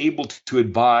 was able to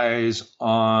advise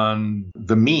on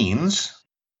the means.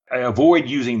 I avoid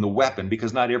using the weapon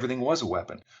because not everything was a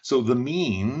weapon. So the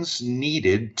means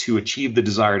needed to achieve the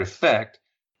desired effect,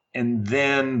 and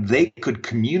then they could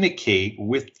communicate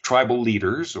with tribal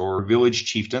leaders or village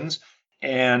chieftains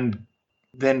and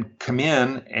then come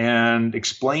in and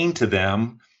explain to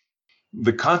them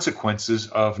the consequences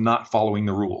of not following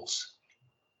the rules.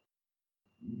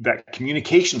 That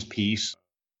communications piece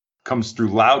comes through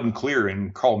loud and clear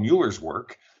in Carl Mueller's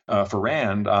work for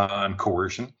RAND on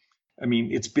coercion. I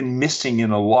mean, it's been missing in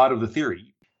a lot of the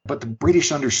theory, but the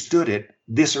British understood it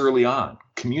this early on.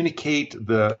 Communicate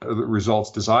the results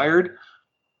desired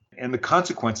and the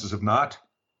consequences of not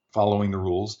following the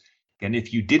rules. And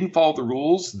if you didn't follow the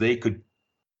rules,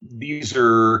 these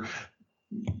are,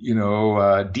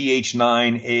 DH-9A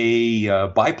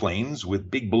biplanes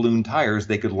with big balloon tires.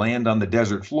 They could land on the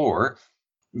desert floor.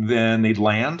 Then they'd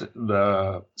land.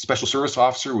 The special service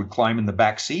officer would climb in the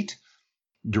back seat,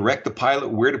 direct the pilot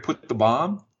where to put the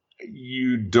bomb.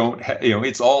 You don't have,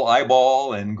 it's all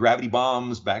eyeball and gravity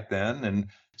bombs back then. And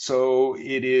so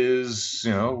it is,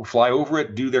 fly over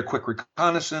it, do their quick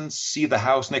reconnaissance, see the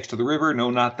house next to the river. No,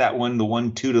 not that one, the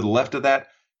 1-2 to the left of that.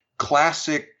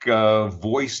 Classic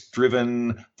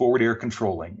voice-driven forward air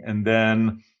controlling. And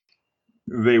then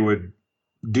they would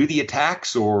do the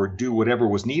attacks or do whatever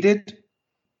was needed.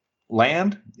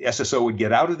 Land, the SSO would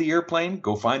get out of the airplane,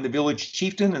 go find the village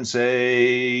chieftain and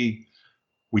say,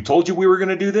 we told you we were going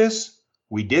to do this.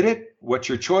 We did it. What's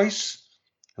your choice?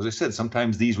 As I said,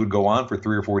 sometimes these would go on for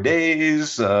 3 or 4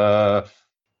 days.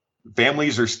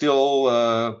 families are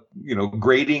still,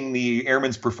 grading the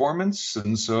airman's performance.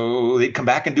 And so they come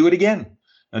back and do it again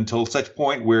until such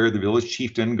point where the village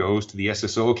chieftain goes to the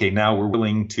SSO. Okay, now we're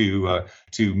willing to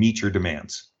meet your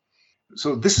demands.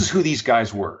 So this is who these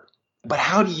guys were. But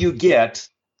how do you get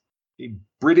a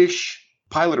British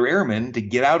pilot or airman to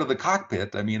get out of the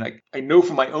cockpit? I mean, I know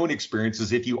from my own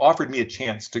experiences, if you offered me a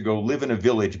chance to go live in a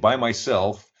village by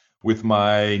myself with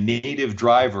my native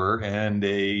driver and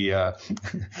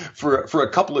for a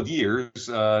couple of years,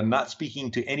 not speaking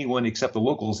to anyone except the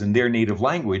locals in their native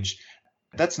language,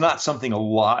 that's not something a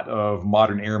lot of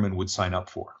modern airmen would sign up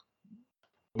for.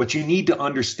 But you need to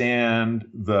understand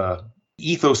the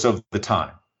ethos of the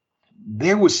time.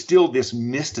 There was still this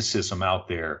mysticism out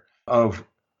there of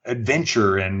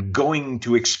adventure and going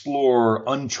to explore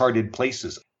uncharted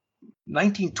places.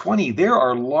 1920, there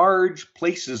are large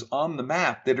places on the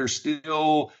map that are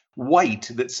still white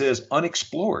that says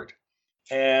unexplored.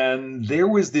 And there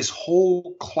was this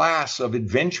whole class of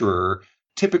adventurer,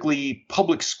 typically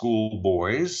public school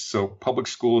boys. So public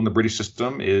school in the British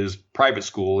system is private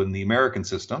school in the American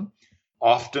system,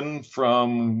 often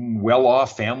from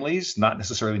well-off families, not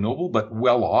necessarily noble, but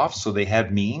well-off, so they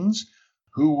had means,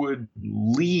 who would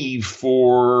leave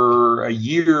for a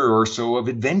year or so of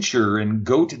adventure and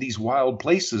go to these wild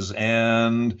places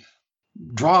and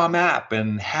draw a map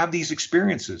and have these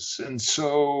experiences. And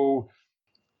so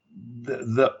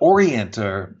the Orient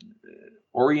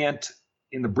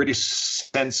in the British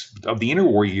sense of the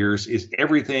interwar years is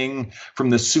everything from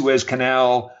the Suez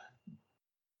Canal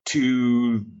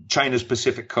to China's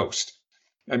Pacific coast.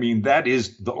 I mean, that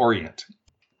is the Orient.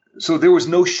 So there was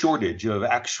no shortage of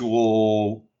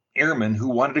actual airmen who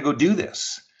wanted to go do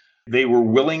this. They were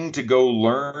willing to go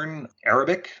learn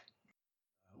Arabic.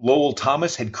 Lowell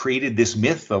Thomas had created this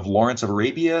myth of Lawrence of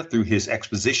Arabia through his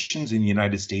expositions in the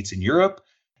United States and Europe.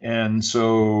 And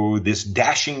so this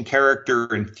dashing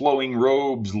character in flowing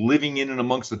robes, living in and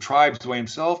amongst the tribes by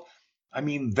himself, I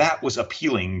mean, that was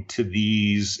appealing to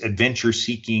these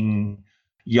adventure-seeking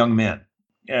young men.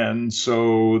 And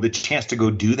so the chance to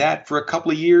go do that for a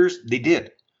couple of years, they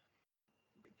did.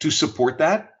 To support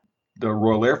that, the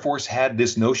Royal Air Force had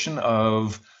this notion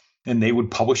of, and they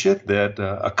would publish it, that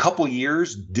a couple of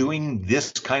years doing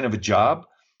this kind of a job,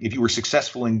 if you were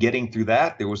successful in getting through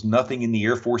that, there was nothing in the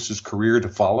Air Force's career to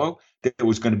follow that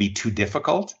was going to be too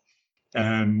difficult.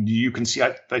 And you can see,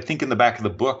 I think in the back of the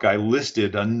book, I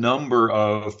listed a number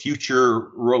of future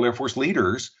Royal Air Force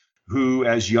leaders who,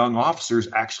 as young officers,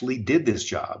 actually did this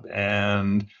job.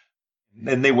 And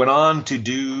they went on to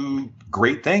do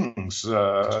great things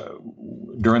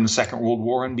during the Second World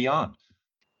War and beyond.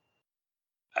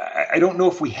 I don't know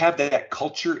if we have that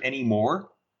culture anymore.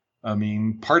 I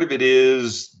mean, part of it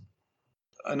is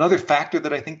another factor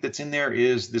that I think that's in there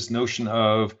is this notion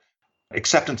of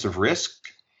acceptance of risk.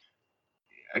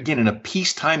 Again, in a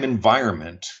peacetime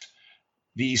environment,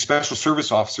 the special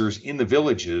service officers in the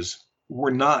villages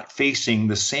were not facing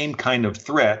the same kind of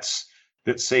threats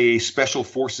that, say, a special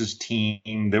forces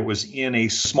team that was in a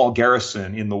small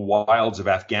garrison in the wilds of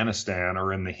Afghanistan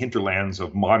or in the hinterlands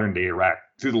of modern day Iraq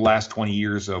through the last 20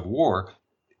 years of war,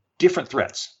 different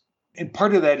threats. And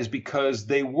part of that is because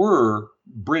they were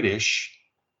British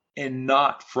and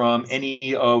not from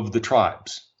any of the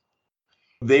tribes.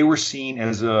 They were seen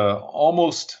as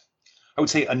almost, I would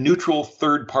say, a neutral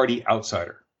third-party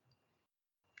outsider.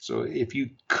 So if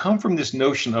you come from this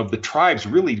notion of the tribes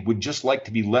really would just like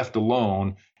to be left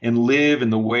alone and live in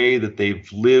the way that they've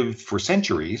lived for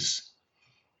centuries,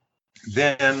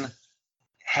 then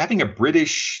having a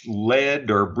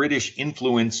British-led or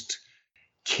British-influenced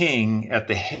king at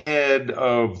the head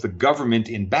of the government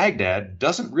in Baghdad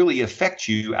doesn't really affect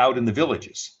you out in the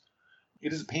villages.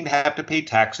 It is a pain to have to pay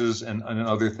taxes and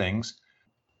other things.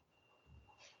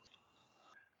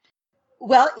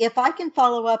 Well, if I can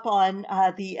follow up on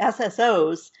the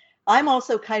SSOs, I'm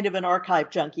also kind of an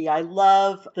archive junkie. I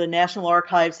love the National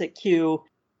Archives at Kew.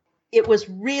 It was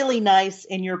really nice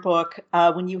in your book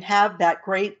when you have that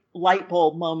great light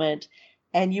bulb moment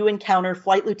and you encounter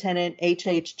Flight Lieutenant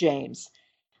H.H. James.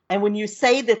 And when you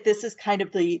say that this is kind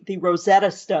of the Rosetta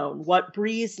Stone, what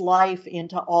breathes life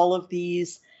into all of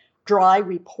these dry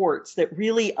reports that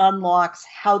really unlocks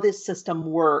how this system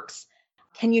works,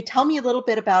 can you tell me a little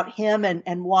bit about him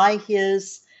and why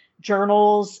his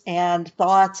journals and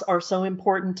thoughts are so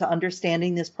important to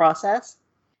understanding this process?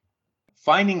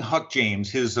 Finding Huck James,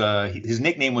 his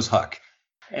nickname was Huck,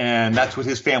 and that's what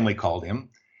his family called him,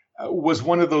 was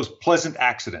one of those pleasant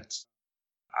accidents.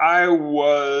 I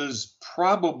was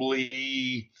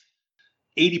probably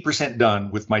 80%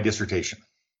 done with my dissertation,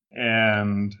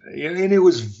 and it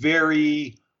was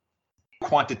very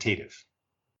quantitative.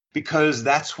 because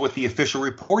that's what the official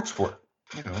reports were.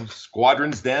 You know,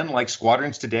 squadrons then, like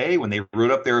squadrons today, when they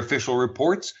wrote up their official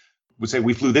reports, would say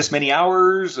we flew this many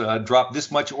hours, dropped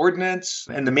this much ordnance,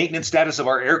 and the maintenance status of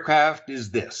our aircraft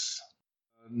is this.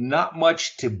 Not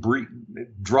much to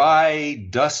dry,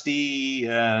 dusty,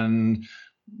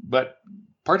 but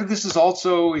part of this is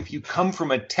also if you come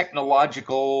from a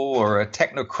technological or a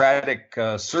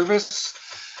technocratic service,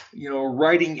 you know,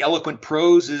 writing eloquent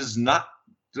prose is not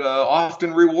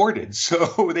often rewarded.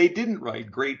 So they didn't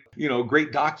write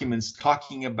great documents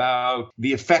talking about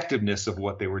the effectiveness of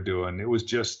what they were doing. It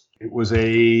was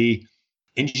a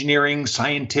engineering,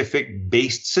 scientific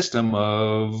based system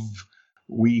of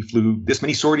we flew this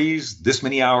many sorties, this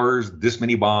many hours, this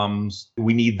many bombs.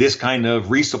 We need this kind of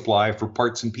resupply for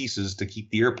parts and pieces to keep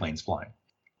the airplanes flying.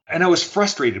 And I was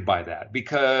frustrated by that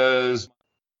because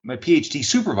my PhD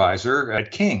supervisor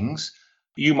at King's,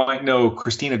 you might know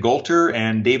Christina Golter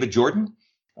and David Jordan.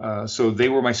 So they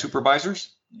were my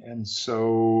supervisors. And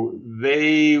so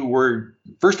they were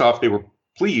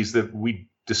pleased that we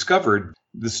discovered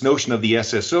this notion of the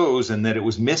SSOs and that it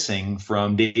was missing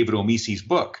from David Omisi's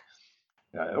book.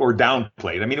 Or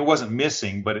downplayed. I mean, it wasn't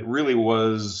missing, but it really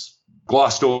was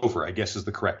glossed over, I guess is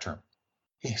the correct term.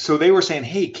 So they were saying,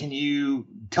 hey, can you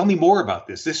tell me more about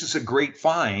this? This is a great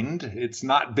find. It's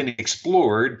not been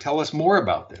explored. Tell us more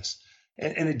about this.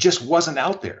 And it just wasn't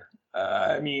out there.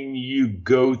 I mean, you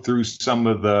go through some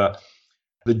of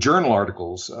the journal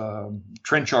articles.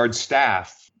 Trenchard's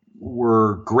staff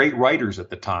were great writers at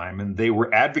the time, and they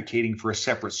were advocating for a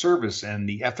separate service and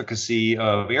the efficacy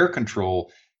of air control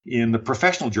in the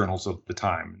professional journals of the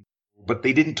time. But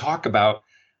they didn't talk about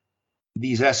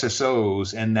these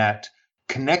SSOs and that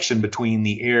connection between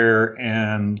the air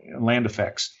and land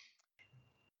effects.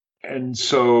 And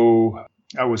so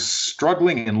I was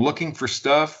struggling and looking for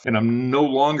stuff, and I'm no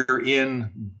longer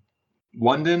in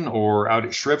London or out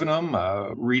at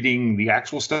Shrivenham reading the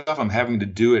actual stuff. I'm having to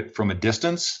do it from a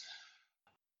distance.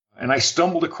 And I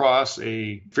stumbled across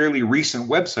a fairly recent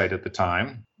website at the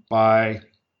time by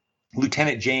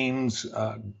Lieutenant James'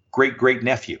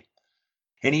 great-great-nephew.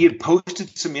 And he had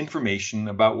posted some information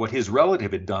about what his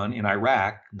relative had done in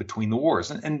Iraq between the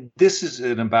wars. And this is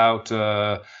in about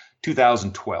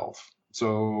 2012.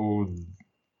 So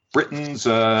Britain's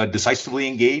decisively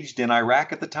engaged in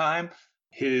Iraq at the time.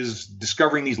 His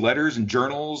discovering these letters and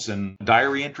journals and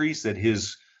diary entries that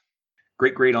his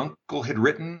great-great-uncle had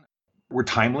written were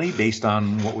timely based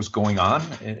on what was going on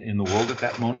in the world at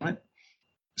that moment.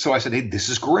 So I said, hey, this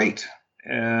is great.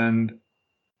 And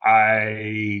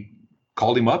I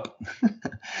called him up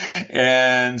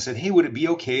and said, hey, would it be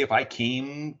okay if I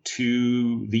came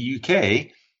to the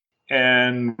UK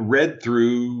and read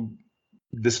through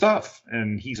the stuff?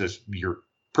 And he says, you're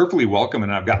perfectly welcome.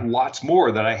 And I've got lots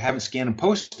more that I haven't scanned and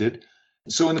posted.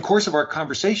 So in the course of our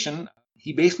conversation,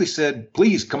 he basically said,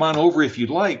 please come on over if you'd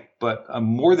like, but I'm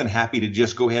more than happy to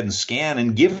just go ahead and scan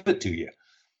and give it to you.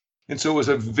 And so it was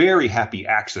a very happy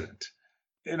accident.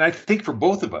 And I think for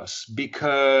both of us,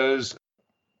 because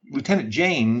Lieutenant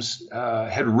James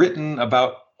had written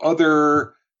about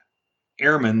other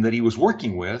airmen that he was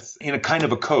working with in a kind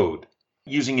of a code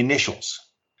using initials.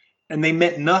 And they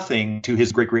meant nothing to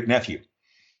his great-great-nephew.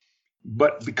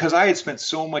 But because I had spent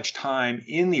so much time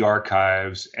in the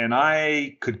archives and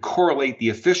I could correlate the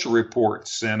official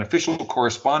reports and official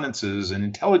correspondences and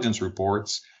intelligence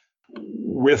reports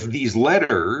with these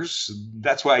letters,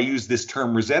 that's why I use this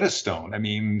term Rosetta Stone. I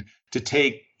mean, to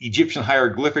take Egyptian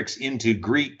hieroglyphics into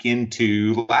Greek,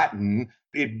 into Latin,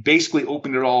 it basically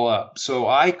opened it all up. So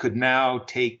I could now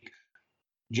take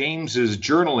James's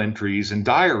journal entries and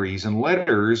diaries and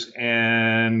letters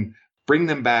and bring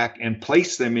them back and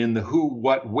place them in the who,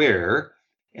 what, where,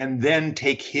 and then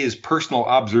take his personal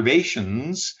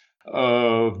observations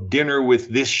of dinner with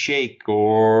this sheikh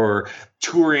or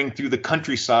touring through the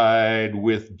countryside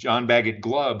with John Bagot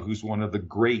Glubb, who's one of the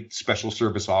great special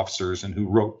service officers and who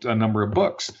wrote a number of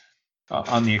books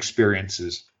on the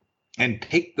experiences, and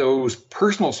take those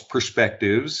personal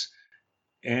perspectives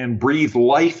and breathe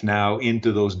life now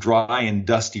into those dry and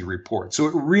dusty reports. So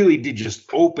it really did just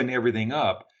open everything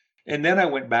up. And then I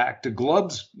went back to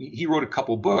Glubb's. He wrote a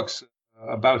couple books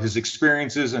about his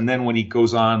experiences. And then when he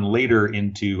goes on later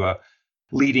into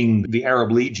leading the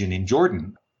Arab Legion in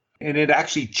Jordan, and it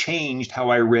actually changed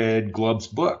how I read Glubb's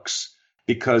books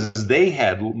because they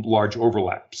had large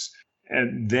overlaps.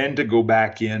 And then to go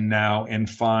back in now and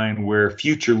find where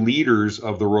future leaders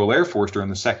of the Royal Air Force during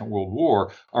the Second World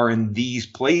War are in these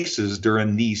places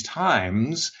during these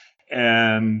times.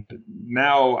 And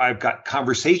now I've got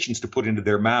conversations to put into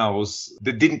their mouths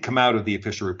that didn't come out of the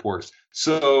official reports.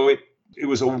 So it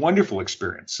was a wonderful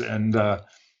experience. And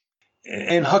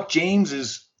And Huck James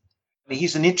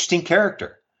he's an interesting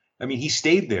character. I mean, he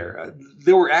stayed there.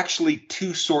 There were actually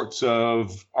two sorts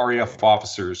of RAF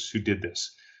officers who did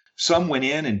this. Some went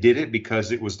in and did it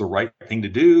because it was the right thing to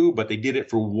do, but they did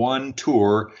it for one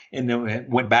tour and then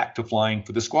went back to flying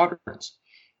for the squadrons.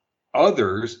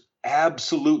 Others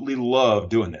absolutely loved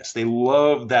doing this. They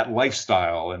loved that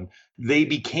lifestyle, and they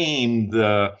became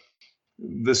the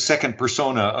second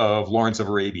persona of Lawrence of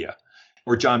Arabia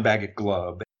or John Bagot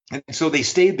Glubb. And so they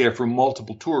stayed there for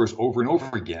multiple tours over and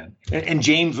over again. And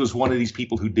James was one of these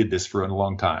people who did this for a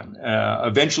long time.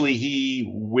 Eventually,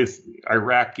 with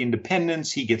Iraq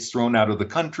independence, he gets thrown out of the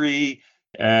country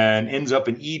and ends up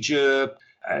in Egypt.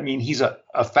 I mean, he's a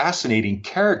fascinating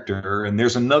character, and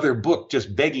there's another book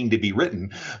just begging to be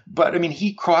written. But I mean,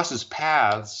 he crosses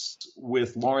paths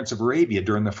with Lawrence of Arabia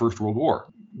during the First World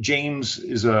War. James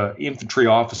is an infantry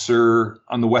officer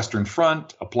on the Western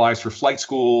Front, applies for flight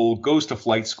school, goes to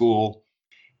flight school,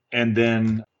 and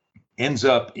then ends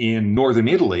up in northern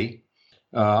Italy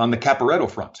on the Caporetto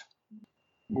Front,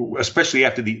 especially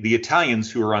after the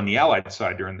Italians who are on the Allied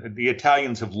side. The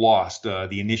Italians have lost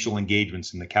the initial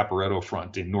engagements in the Caporetto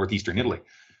Front in northeastern Italy.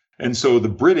 And so the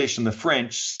British and the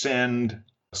French send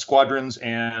squadrons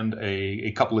and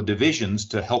a couple of divisions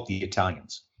to help the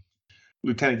Italians.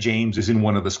 Lieutenant James is in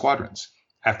one of the squadrons.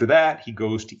 After that, he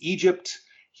goes to Egypt.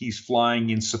 He's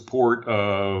flying in support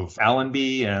of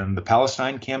Allenby and the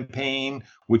Palestine campaign,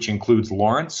 which includes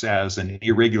Lawrence as an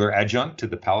irregular adjunct to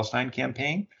the Palestine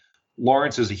campaign.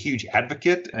 Lawrence is a huge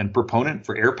advocate and proponent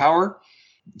for air power.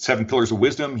 Seven Pillars of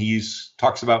Wisdom, he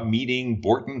talks about meeting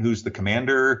Borton, who's the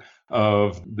commander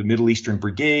of the Middle Eastern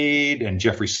Brigade, and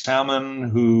Jeffrey Salmon,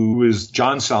 who is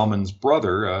John Salmon's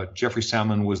brother. Jeffrey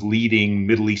Salmon was leading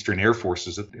Middle Eastern air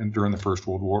forces during the First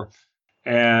World War.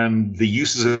 And the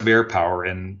uses of air power,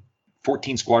 and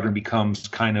 14 Squadron becomes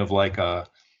kind of like a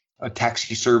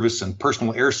taxi service and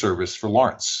personal air service for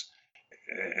Lawrence.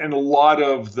 And a lot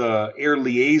of the air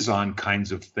liaison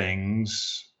kinds of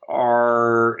things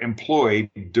are employed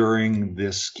during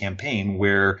this campaign,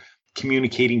 where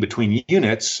communicating between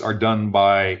units are done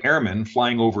by airmen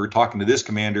flying over, talking to this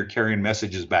commander, carrying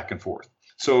messages back and forth.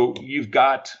 So you've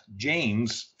got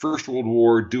James, First World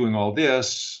War, doing all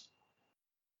this,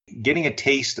 getting a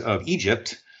taste of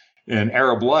Egypt and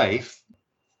Arab life.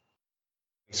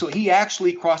 So he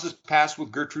actually crosses paths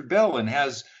with Gertrude Bell and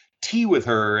has tea with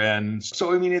her. And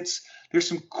so, I mean, there's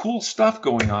some cool stuff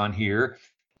going on here.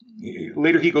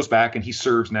 Later, he goes back and he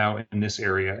serves now in this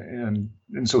area. And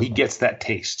so he gets that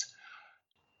taste.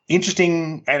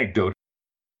 Interesting anecdote.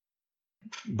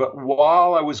 But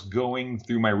while I was going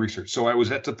through my research, so I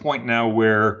was at the point now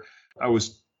where I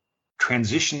was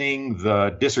transitioning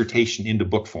the dissertation into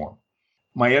book form.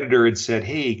 My editor had said,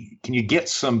 hey, can you get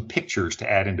some pictures to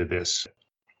add into this?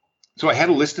 So I had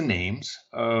a list of names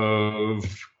of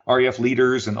RAF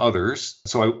leaders and others.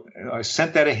 So I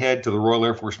sent that ahead to the Royal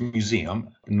Air Force Museum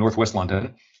in Northwest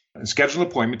London and scheduled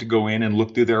an appointment to go in and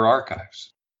look through their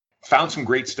archives. Found some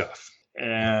great stuff.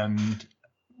 And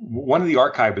one of the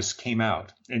archivists came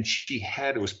out, and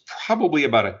it was probably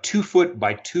about a 2 foot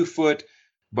by 2 foot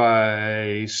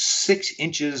by 6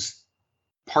 inches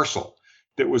parcel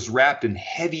that was wrapped in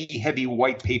heavy, heavy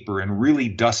white paper and really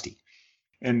dusty.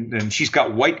 And she's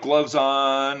got white gloves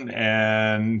on,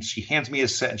 and she hands me a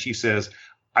set, and she says,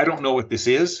 I don't know what this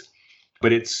is,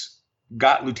 but it's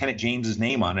got Lieutenant James's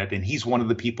name on it, and he's one of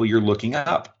the people you're looking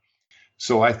up.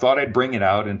 So I thought I'd bring it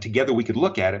out, and together we could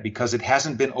look at it because it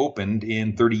hasn't been opened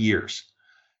in 30 years.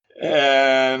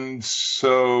 And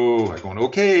so I'm going,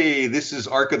 okay, this is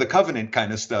Ark of the Covenant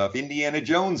kind of stuff, Indiana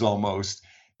Jones almost.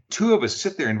 Two of us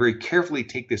sit there and very carefully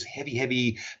take this heavy,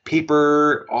 heavy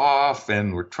paper off,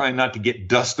 and we're trying not to get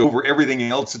dust over everything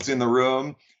else that's in the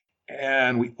room.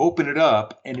 And we open it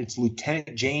up, and it's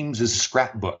Lieutenant James's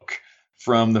scrapbook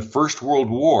from the First World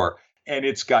War. And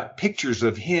it's got pictures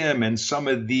of him and some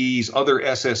of these other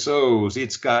SSOs.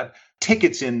 It's got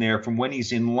tickets in there from when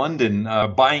he's in London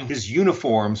buying his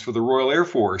uniforms for the Royal Air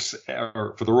Force,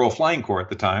 or for the Royal Flying Corps at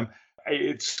the time.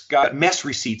 It's got mess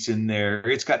receipts in there.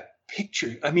 It's got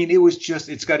pictures. I mean,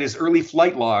 it's got his early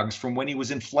flight logs from when he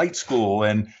was in flight school,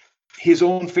 and his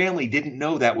own family didn't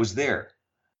know that was there.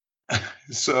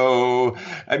 So,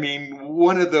 I mean,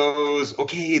 one of those,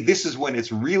 okay, this is when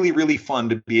it's really, really fun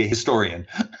to be a historian.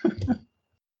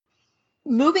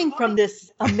 Moving from this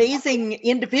amazing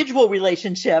individual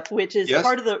relationship, which is Yes.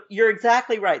 part of you're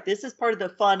exactly right. This is part of the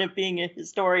fun of being a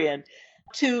historian,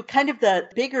 to kind of the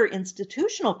bigger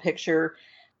institutional picture.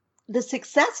 The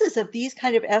successes of these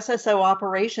kind of SSO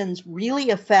operations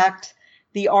really affect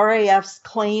the RAF's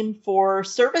claim for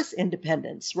service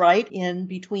independence, right, in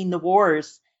between the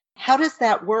wars. How does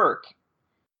that work?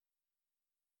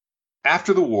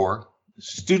 After the war,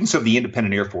 students of the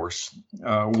Independent Air Force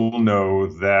will know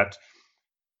that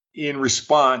in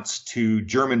response to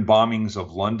German bombings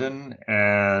of London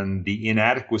and the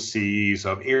inadequacies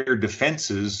of air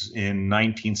defenses in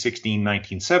 1916,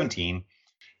 1917,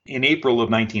 in April of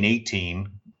 1918,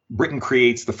 Britain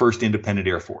creates the first independent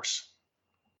Air Force.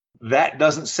 That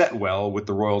doesn't set well with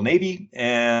the Royal Navy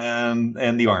and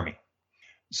the Army.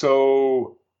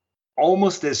 So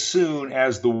almost as soon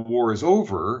as the war is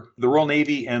over, the Royal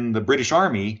Navy and the British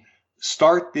Army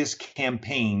start this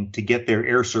campaign to get their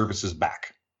air services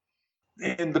back.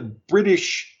 And the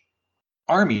British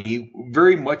Army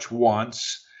very much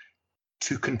wants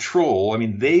to control. I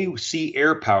mean, they see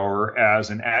air power as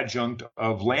an adjunct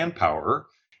of land power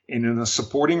and in a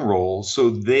supporting role. So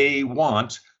they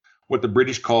want what the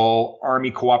British call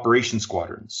Army cooperation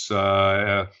squadrons,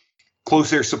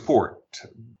 close air support.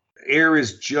 Air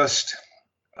is just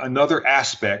another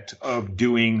aspect of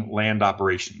doing land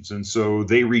operations. And so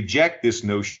they reject this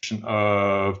notion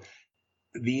of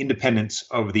the independence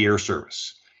of the air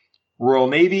service. Royal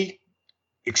Navy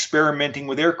experimenting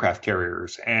with aircraft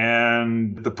carriers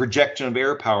and the projection of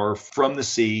air power from the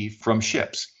sea from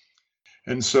ships.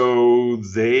 And so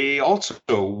they also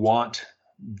want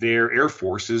their air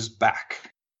forces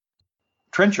back.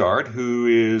 Trenchard, who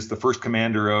is the first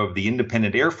commander of the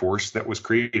Independent Air Force that was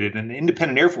created, and the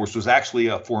Independent Air Force was actually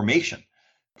a formation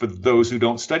for those who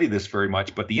don't study this very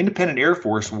much, but the Independent Air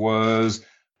Force was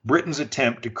Britain's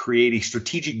attempt to create a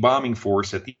strategic bombing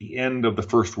force at the end of the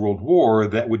First World War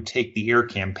that would take the air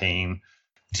campaign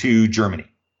to Germany.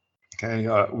 Okay,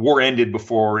 war ended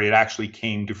before it actually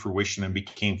came to fruition and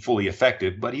became fully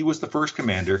effective, but he was the first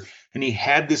commander, and he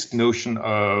had this notion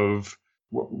of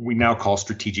what we now call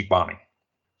strategic bombing.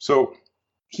 So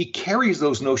he carries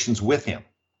those notions with him,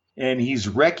 and he's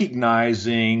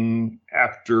recognizing,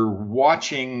 after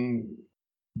watching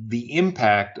the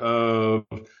impact of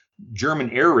German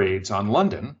air raids on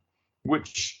London,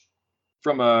 which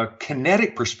from a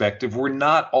kinetic perspective were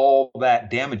not all that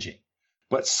damaging,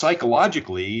 but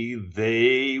psychologically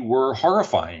they were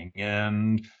horrifying.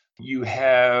 And you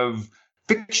have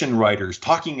fiction writers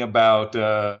talking about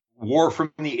war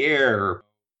from the air.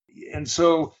 And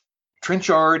so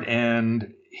Trenchard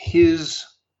and his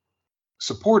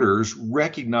supporters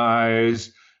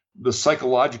recognize the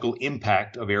psychological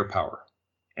impact of air power.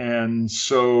 And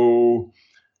so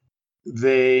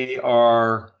they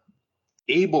are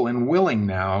able and willing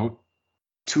now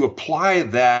to apply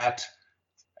that,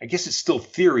 I guess it's still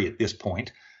theory at this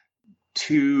point,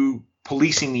 to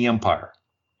policing the empire.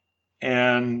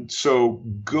 And so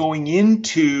going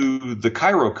into the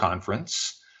Cairo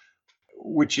conference,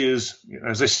 which is,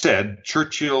 as I said,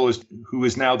 Churchill, who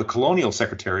is now the colonial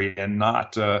secretary and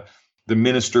not the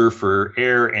minister for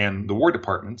air and the war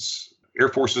departments. Air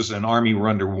Forces and Army were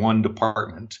under one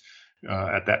department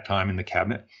at that time in the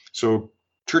cabinet. So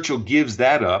Churchill gives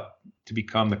that up to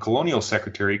become the colonial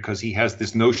secretary because he has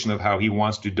this notion of how he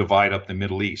wants to divide up the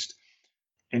Middle East.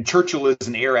 And Churchill is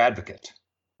an air advocate.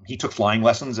 He took flying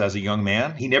lessons as a young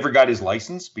man. He never got his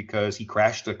license because he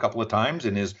crashed a couple of times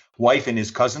and his wife and his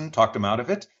cousin talked him out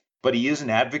of it. But he is an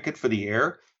advocate for the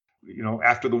air. You know,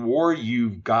 after the war,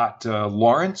 you've got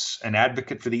Lawrence, an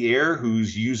advocate for the air,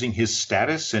 who's using his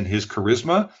status and his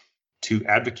charisma to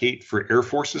advocate for air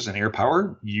forces and air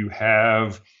power. You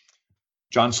have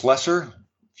John Slessor,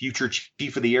 future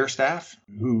chief of the air staff,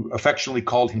 who affectionately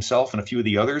called himself and a few of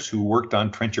the others who worked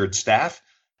on Trenchard's staff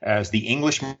as the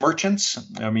English merchants.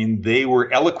 I mean, they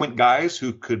were eloquent guys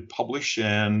who could publish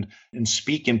and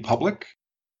speak in public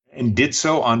and did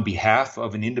so on behalf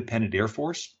of an independent air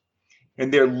force.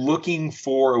 And they're looking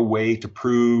for a way to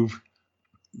prove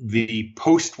the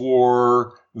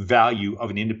post-war value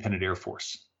of an independent air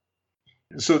force.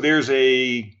 So there's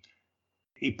a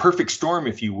perfect storm,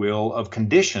 if you will, of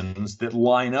conditions that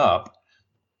line up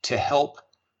to help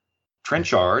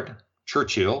Trenchard,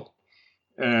 Churchill,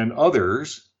 and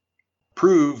others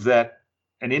prove that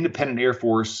an independent air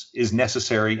force is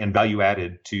necessary and value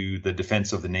added to the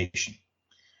defense of the nation.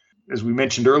 As we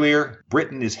mentioned earlier,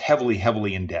 Britain is heavily,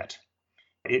 heavily in debt.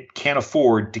 It can't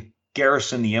afford to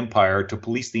garrison the empire, to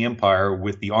police the empire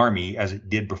with the army as it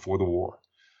did before the war.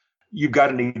 You've got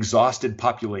an exhausted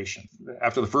population.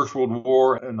 After the First World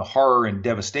War and the horror and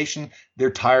devastation,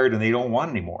 they're tired and they don't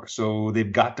want anymore. So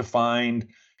they've got to find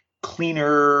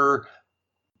cleaner,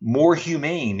 more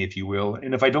humane, if you will.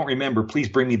 And if I don't remember, please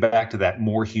bring me back to that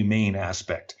more humane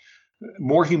aspect.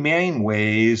 More humane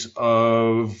ways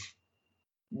of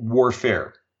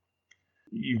warfare.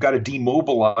 You've got a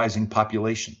demobilizing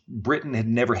population. Britain had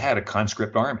never had a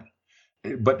conscript army.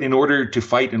 But in order to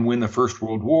fight and win the First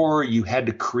World War, you had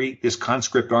to create this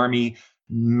conscript army,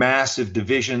 massive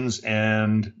divisions,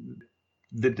 and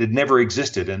that never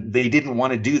existed. And they didn't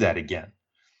want to do that again.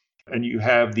 And you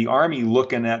have the army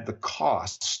looking at the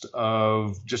cost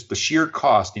of just the sheer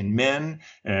cost in men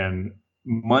and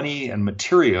money and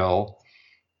material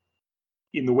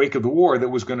in the wake of the war that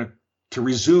was going to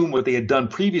resume what they had done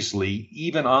previously,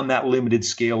 even on that limited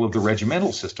scale of the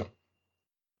regimental system.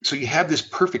 So you have this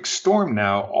perfect storm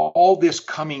now, all this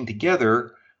coming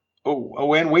together.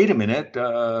 Oh, and wait a minute,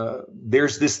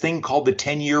 there's this thing called the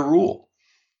 10-year rule.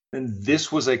 And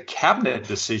this was a cabinet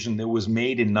decision that was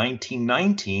made in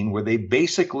 1919, where they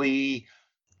basically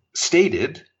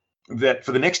stated that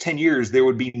for the next 10 years, there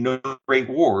would be no great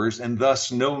wars and thus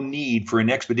no need for an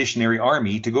expeditionary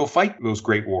army to go fight those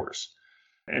great wars.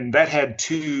 And that had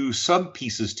two sub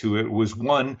pieces to it. Was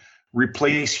one,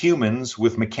 replace humans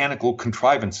with mechanical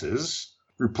contrivances,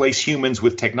 replace humans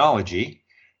with technology,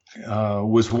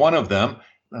 was one of them.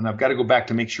 And I've got to go back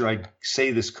to make sure I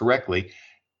say this correctly.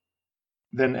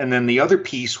 Then the other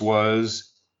piece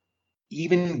was,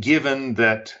 even given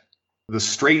that the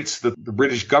straits that the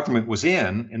British government was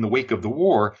in the wake of the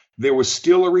war, there was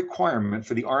still a requirement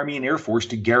for the Army and Air Force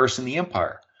to garrison the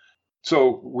empire.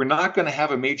 So we're not going to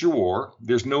have a major war.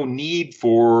 There's no need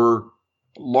for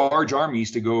large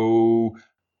armies to go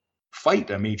fight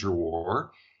a major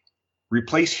war.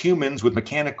 Replace humans with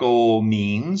mechanical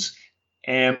means.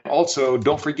 And also,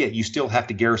 don't forget, you still have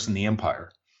to garrison the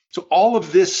empire. So all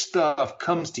of this stuff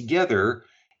comes together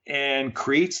and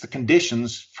creates the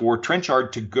conditions for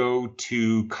Trenchard to go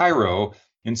to Cairo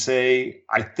and say,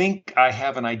 I think I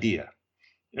have an idea.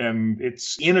 And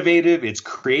it's innovative, it's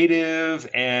creative,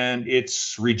 and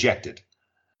it's rejected.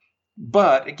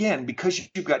 But again, because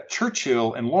you've got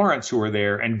Churchill and Lawrence who are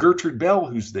there, and Gertrude Bell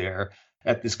who's there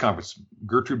at this conference.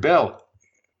 Gertrude Bell,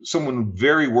 someone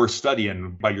very worth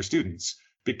studying by your students,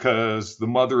 because the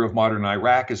mother of modern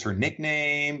Iraq is her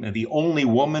nickname, and the only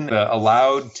woman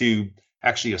allowed to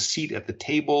actually a seat at the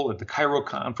table at the Cairo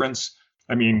conference.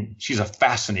 I mean, she's a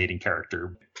fascinating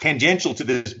character, tangential to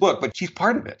this book, but she's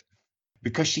part of it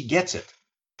because she gets it.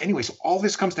 Anyway, so all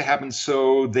this comes to happen,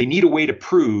 so they need a way to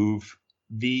prove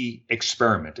the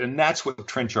experiment. And that's what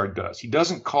Trenchard does. He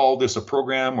doesn't call this a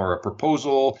program or a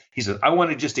proposal. He says, I want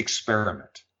to just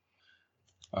experiment.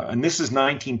 And this is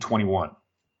 1921.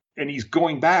 And he's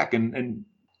going back and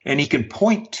he can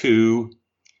point to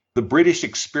the British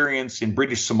experience in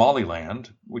British Somaliland,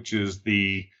 which is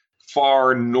the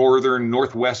far northern,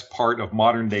 northwest part of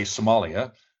modern day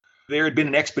Somalia. There had been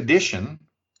an expedition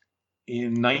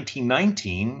in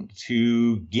 1919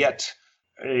 to get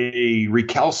a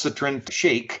recalcitrant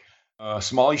sheikh, a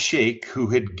Somali sheikh, who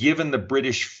had given the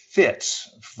British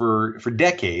fits for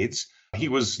decades. He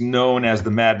was known as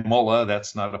the Mad Mullah.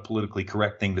 That's not a politically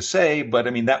correct thing to say, but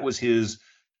I mean, that was his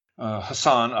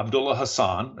Hassan, Abdullah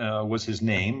Hassan was his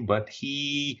name, but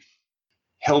he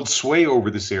held sway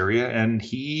over this area and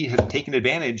he had taken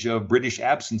advantage of British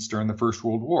absence during the First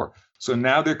World War. So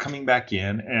now they're coming back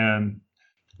in, and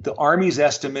the Army's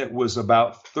estimate was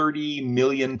about 30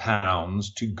 million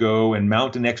pounds to go and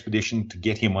mount an expedition to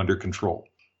get him under control.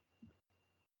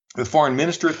 The foreign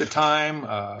minister at the time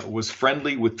was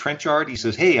friendly with Trenchard. He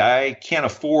says, hey, I can't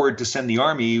afford to send the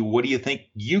army. What do you think,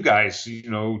 you guys,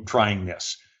 trying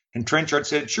this? And Trenchard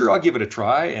said, sure, I'll give it a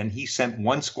try. And he sent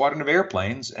one squadron of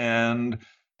airplanes, and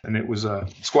it was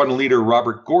squadron leader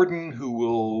Robert Gordon, who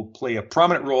will play a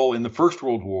prominent role in the First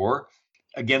World War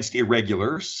against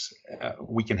irregulars.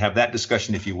 We can have that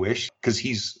discussion if you wish, because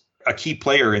he's a key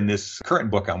player in this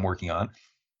current book I'm working on.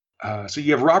 So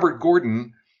you have Robert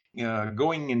Gordon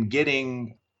going and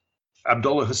getting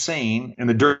Abdullah Hussein and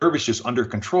the dervishes under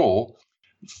control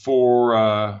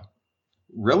for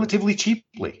relatively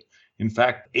cheaply. In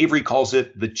fact, Avery calls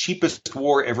it the cheapest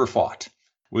war ever fought,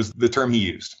 was the term he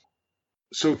used.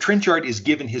 So Trenchard is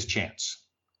given his chance.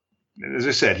 As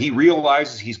I said, he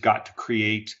realizes he's got to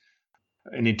create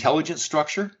an intelligence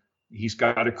structure. He's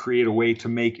got to create a way to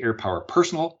make air power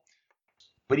personal.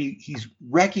 But he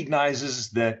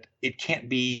recognizes that it can't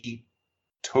be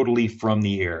totally from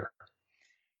the air.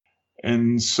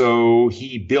 And so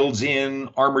he builds in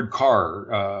armored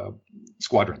car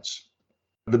squadrons,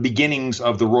 the beginnings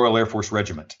of the Royal Air Force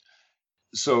Regiment.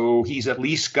 So he's at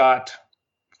least got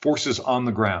forces on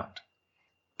the ground.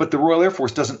 But the Royal Air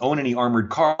Force doesn't own any armored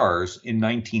cars in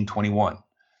 1921.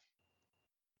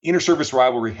 Inter-service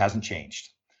rivalry hasn't changed.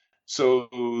 So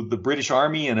the British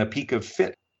Army in a peak of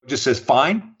fit just says,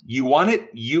 fine, you want it,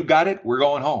 you got it, we're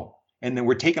going home. And then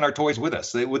we're taking our toys with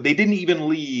us. They didn't even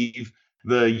leave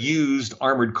the used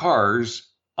armored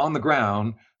cars on the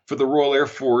ground for the Royal Air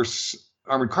Force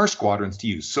armored car squadrons to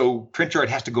use. So Trenchard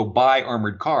has to go buy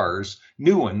armored cars,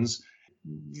 new ones.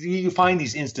 You find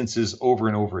these instances over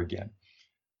and over again.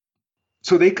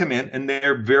 So they come in and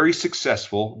they're very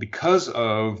successful because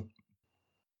of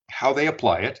how they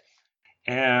apply it.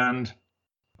 And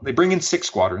they bring in 6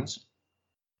 squadrons.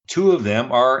 2 of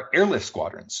them are airlift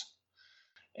squadrons.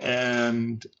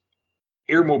 And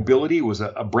air mobility was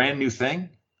a brand new thing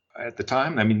at the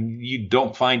time. I mean, you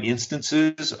don't find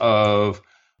instances of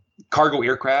cargo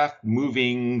aircraft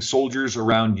moving soldiers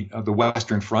around the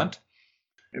Western Front.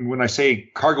 And when I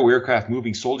say cargo aircraft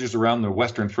moving soldiers around the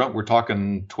Western Front, we're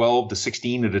talking 12 to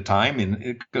 16 at a time,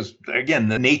 because, again,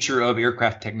 the nature of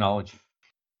aircraft technology.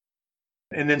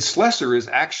 And then Slessor is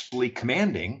actually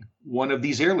commanding one of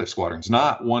these airlift squadrons,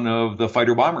 not one of the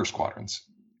fighter bomber squadrons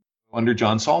under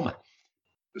John Salman.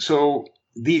 So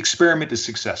the experiment is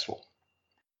successful.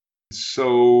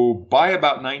 So by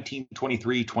about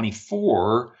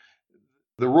 1923-24,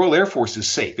 the Royal Air Force is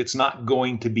safe. It's not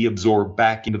going to be absorbed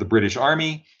back into the British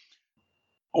Army.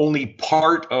 Only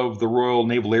part of the Royal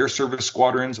Naval Air Service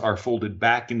squadrons are folded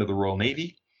back into the Royal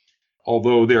Navy,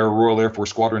 although there are Royal Air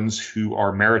Force squadrons who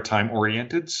are maritime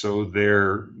oriented. So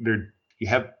you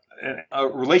have a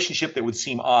relationship that would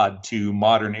seem odd to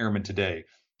modern airmen today,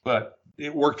 but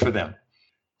it worked for them.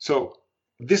 So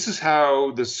this is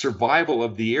how the survival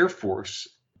of the Air Force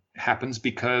happens,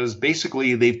 because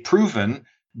basically they've proven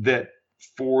that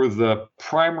for the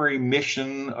primary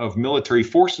mission of military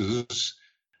forces,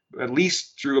 at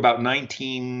least through about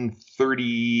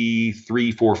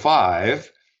 1933-45,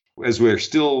 as we're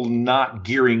still not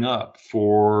gearing up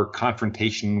for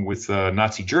confrontation with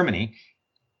Nazi Germany,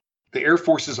 the air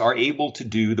forces are able to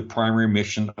do the primary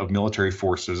mission of military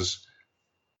forces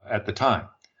at the time.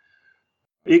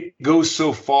 It goes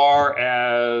so far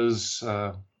as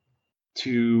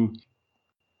into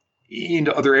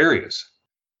other areas.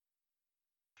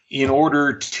 In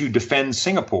order to defend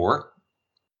Singapore,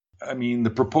 I mean, the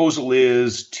proposal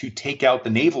is to take out the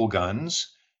naval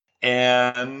guns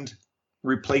and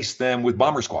replace them with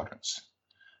bomber squadrons.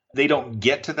 They don't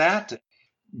get to that,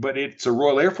 but it's a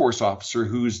Royal Air Force officer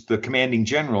who's the commanding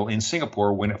general in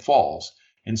Singapore when it falls.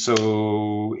 And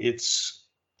so it's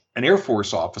an Air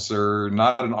Force officer,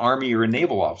 not an Army or a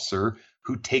naval officer,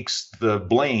 who takes the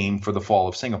blame for the fall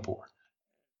of Singapore.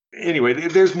 Anyway,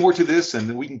 there's more to this,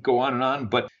 and we can go on and on,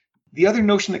 but the other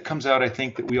notion that comes out, I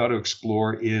think, that we ought to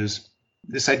explore is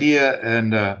this idea,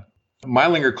 and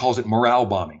Meilinger calls it morale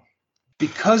bombing.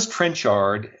 Because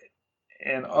Trenchard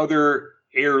and other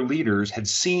air leaders had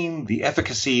seen the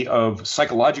efficacy of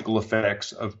psychological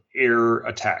effects of air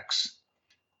attacks,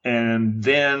 and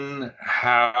then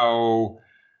how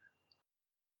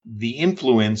the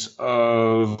influence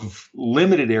of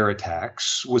limited air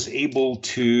attacks was able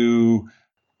to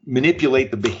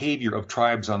manipulate the behavior of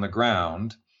tribes on the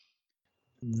ground,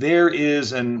 there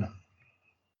is a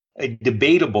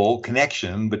debatable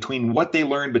connection between what they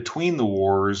learned between the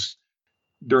wars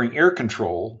during air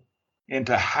control and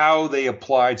to how they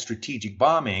applied strategic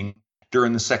bombing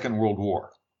during the Second World War.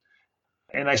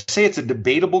 And I say it's a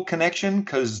debatable connection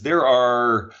because there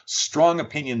are strong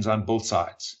opinions on both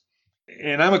sides.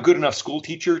 And I'm a good enough school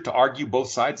teacher to argue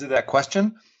both sides of that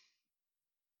question.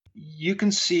 You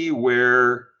can see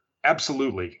where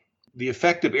absolutely the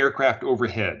effect of aircraft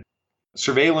overhead,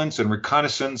 surveillance and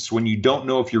reconnaissance when you don't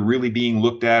know if you're really being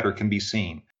looked at or can be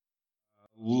seen,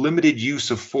 limited use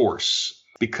of force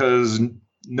because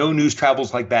no news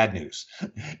travels like bad news.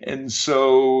 And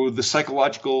so the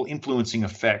psychological influencing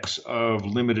effects of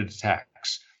limited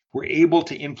attacks were able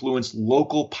to influence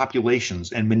local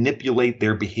populations and manipulate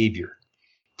their behavior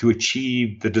to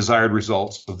achieve the desired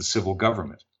results of the civil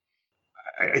government.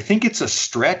 I think it's a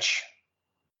stretch,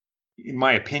 in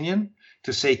my opinion,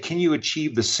 to say, can you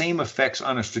achieve the same effects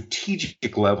on a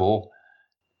strategic level?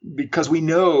 Because we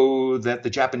know that the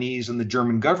Japanese and the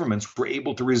German governments were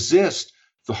able to resist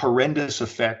the horrendous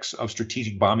effects of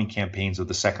strategic bombing campaigns of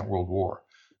the Second World War.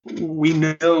 We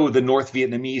know the North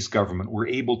Vietnamese government were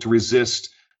able to resist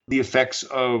the effects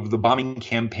of the bombing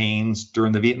campaigns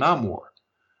during the Vietnam War.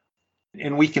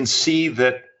 And we can see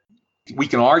that, we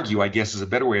can argue, I guess is a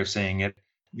better way of saying it,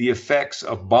 the effects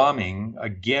of bombing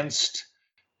against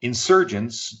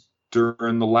insurgents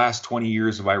during the last 20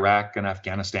 years of Iraq and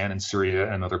Afghanistan and Syria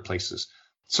and other places.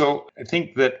 So I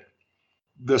think that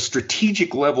the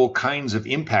strategic level kinds of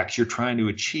impacts you're trying to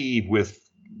achieve with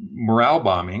morale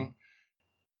bombing,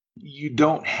 you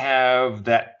don't have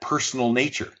that personal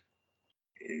nature.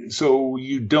 So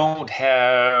you don't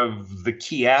have the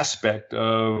key aspect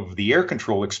of the air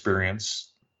control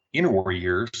experience, interwar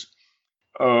years,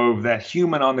 of that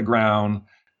human on the ground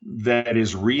that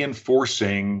is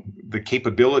reinforcing the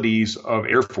capabilities of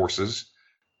air forces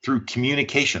through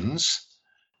communications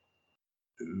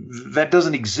that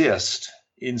doesn't exist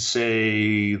in,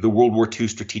 say, the World War II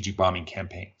strategic bombing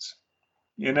campaigns.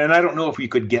 And I don't know if we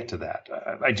could get to that.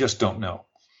 I just don't know.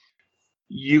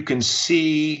 You can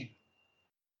see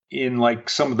in like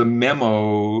some of the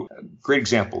memo, great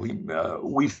example,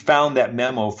 we found that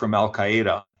memo from Al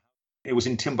Qaeda. It was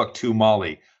in Timbuktu,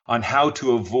 Mali, on how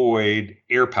to avoid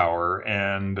air power.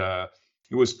 And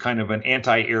it was kind of an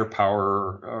anti-air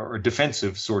power or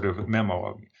defensive sort of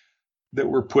memo that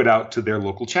were put out to their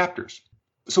local chapters.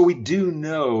 So we do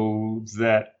know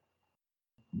that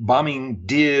bombing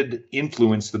did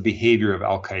influence the behavior of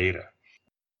Al Qaeda.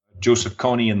 Joseph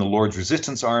Kony and the Lord's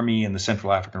Resistance Army in the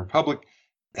Central African Republic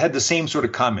had the same sort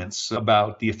of comments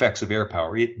about the effects of air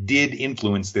power. It did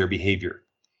influence their behavior.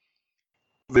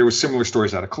 There were similar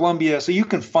stories out of Colombia, so you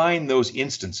can find those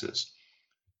instances.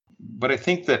 But I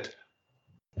think that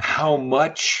how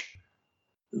much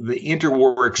the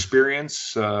interwar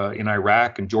experience in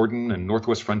Iraq and Jordan and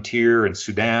Northwest Frontier and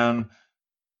Sudan,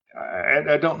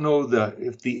 I don't know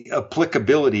if the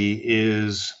applicability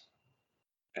is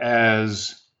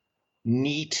as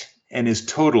neat and as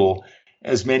total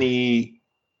as many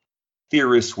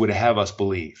theorists would have us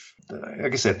believe.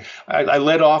 Like I said, I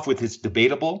led off with it's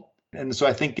debatable. And so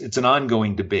I think it's an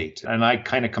ongoing debate. And I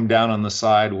kind of come down on the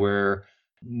side where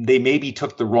they maybe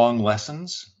took the wrong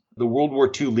lessons. The World War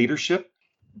II leadership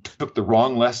took the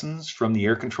wrong lessons from the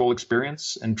air control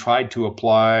experience and tried to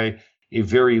apply a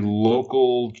very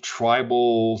local,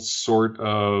 tribal sort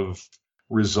of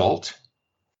result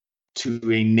to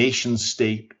a nation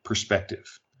state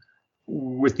perspective,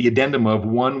 with the addendum of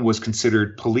one was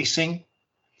considered policing,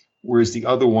 whereas the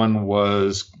other one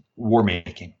was war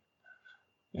making.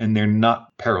 And they're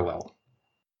not parallel.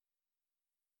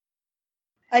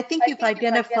 I think you've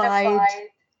identified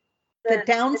the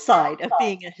downside of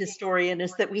being a historian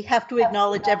is that we have to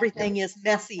acknowledge everything is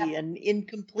messy and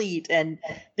incomplete, and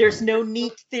there's no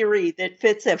neat theory that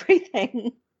fits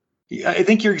everything. Yeah, I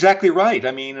think you're exactly right.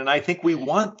 I mean, and I think we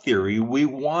want theory. We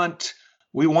want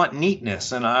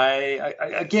neatness. And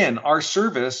again, our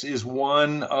service is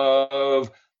one of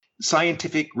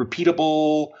scientific,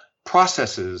 repeatable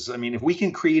processes. I mean, if we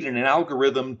can create an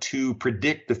algorithm to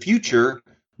predict the future,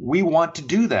 we want to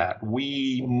do that.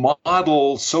 We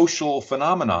model social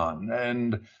phenomenon,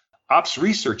 and ops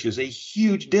research is a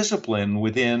huge discipline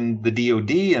within the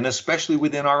DoD and especially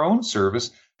within our own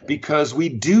service, because we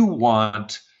do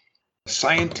want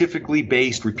scientifically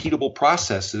based, repeatable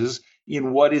processes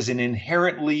in what is an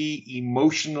inherently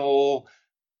emotional,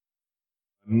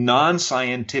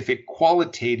 non-scientific,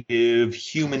 qualitative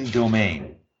human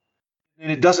domain.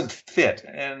 And it doesn't fit.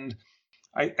 And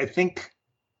I think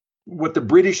what the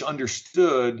British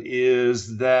understood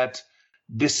is that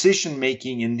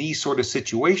decision-making in these sort of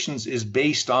situations is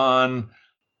based on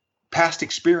past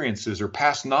experiences or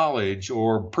past knowledge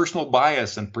or personal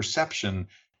bias and perception.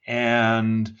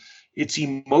 And it's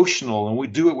emotional, and we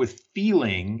do it with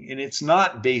feeling, and it's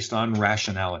not based on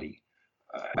rationality.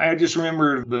 I just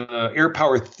remember the air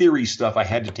power theory stuff I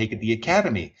had to take at the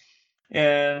academy.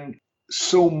 And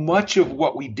so much of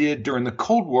what we did during the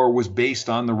Cold War was based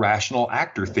on the rational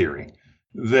actor theory,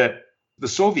 that the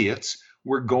Soviets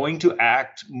were going to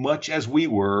act much as we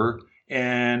were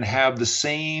and have the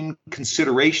same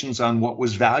considerations on what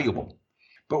was valuable.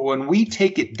 But when we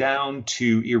take it down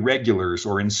to irregulars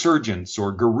or insurgents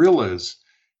or guerrillas,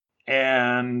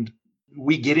 and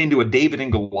we get into a David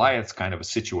and Goliath kind of a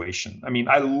situation. I mean,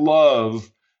 I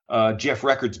love Jeff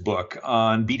Record's book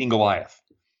on beating Goliath,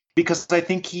 because I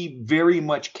think he very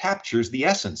much captures the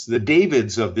essence. The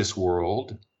Davids of this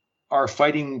world are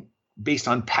fighting based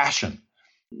on passion,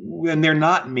 and they're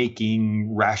not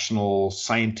making rational,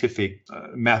 scientific,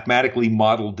 mathematically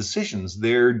modeled decisions.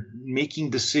 They're making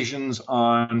decisions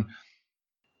on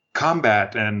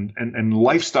combat and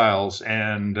lifestyles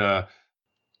and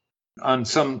on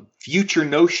some future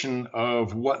notion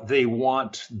of what they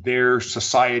want their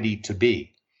society to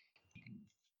be.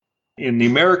 In the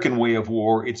American way of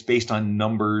war, it's based on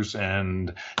numbers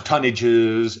and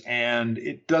tonnages, and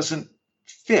it doesn't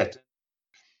fit.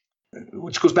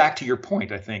 Which goes back to your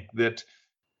point, I think, that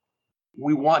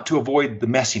we want to avoid the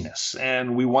messiness,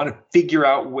 and we want to figure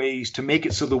out ways to make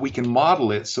it so that we can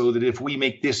model it so that if we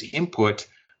make this input,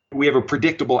 we have a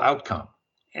predictable outcome.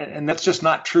 And that's just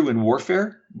not true in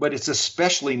warfare, but it's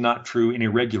especially not true in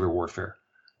irregular warfare,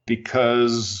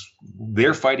 because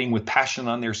they're fighting with passion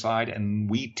on their side, and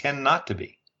we tend not to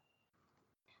be.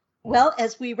 Well,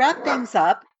 as we wrap things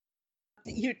up,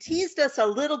 you teased us a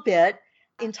little bit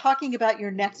In talking about your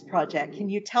next project, can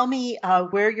you tell me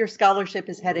where your scholarship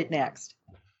is headed next?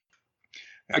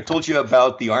 I told you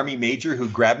about the Army major who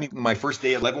grabbed me my first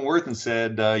day at Leavenworth and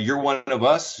said, you're one of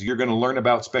us. You're going to learn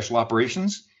about special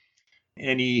operations.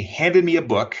 And he handed me a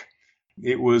book.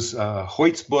 It was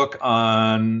Hoyt's book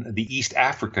on the East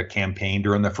Africa campaign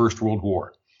during the First World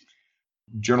War.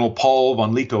 General Paul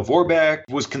von Lettow-Vorbeck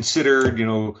was considered,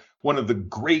 one of the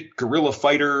great guerrilla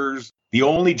fighters, the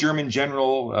only German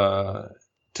general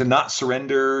to not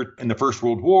surrender in the First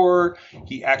World War.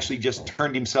 He actually just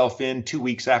turned himself in 2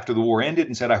 weeks after the war ended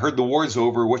and said, I heard the war's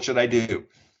over. What should I do?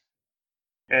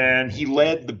 And he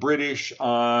led the British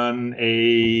on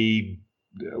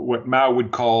what Mao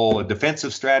would call a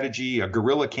defensive strategy, a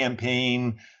guerrilla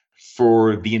campaign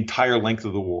for the entire length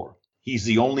of the war. He's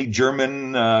the only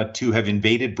German to have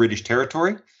invaded British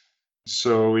territory.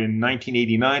 So in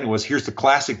 1989, it was, here's the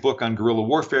classic book on guerrilla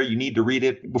warfare. You need to read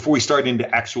it before we start into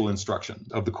actual instruction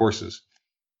of the courses.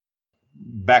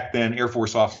 Back then, Air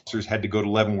Force officers had to go to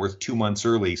Leavenworth 2 months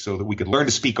early so that we could learn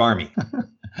to speak Army.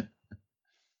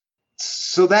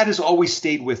 So that has always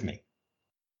stayed with me.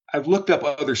 I've looked up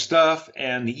other stuff,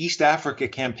 and the East Africa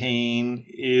campaign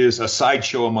is a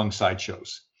sideshow among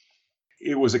sideshows.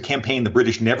 It was a campaign the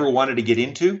British never wanted to get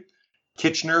into.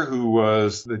 Kitchener, who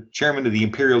was the chairman of the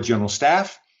Imperial General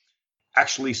Staff,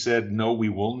 actually said, no, we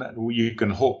will not. You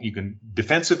can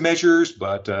defensive measures,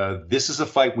 but this is a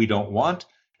fight we don't want.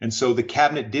 And so the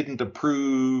cabinet didn't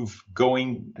approve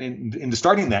going into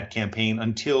starting that campaign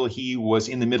until he was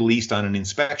in the Middle East on an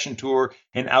inspection tour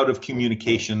and out of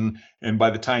communication. And by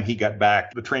the time he got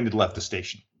back, the train had left the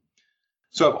station.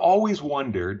 So I've always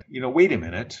wondered, wait a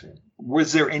minute,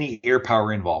 was there any air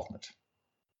power involvement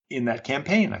in that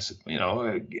campaign? I said,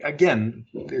 again,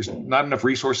 there's not enough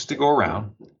resources to go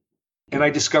around. And I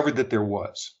discovered that there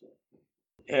was.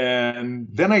 And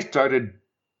then I started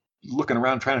looking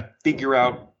around trying to figure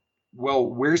out, well,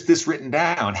 where's this written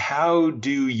down? How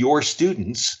do your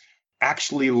students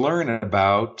actually learn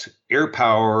about air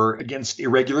power against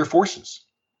irregular forces?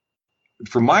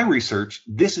 For my research,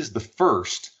 this is the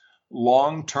first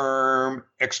long-term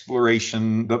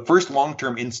exploration, the first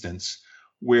long-term instance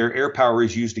where air power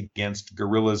is used against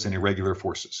guerrillas and irregular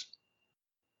forces.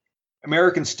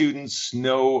 American students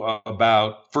know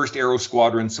about 1st Aero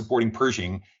Squadron supporting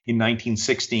Pershing in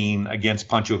 1916 against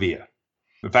Pancho Villa.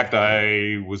 In fact,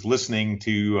 I was listening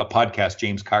to a podcast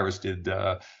James Kairos did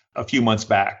a few months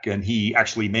back, and he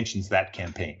actually mentions that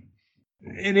campaign.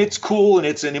 And it's cool, and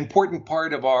it's an important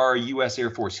part of our U.S. Air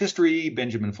Force history,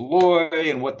 Benjamin Falloy,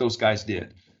 and what those guys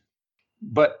did.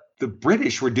 But the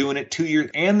British were doing it 2 years,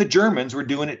 and the Germans were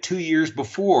doing it 2 years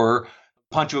before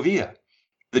Pancho Villa.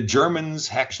 The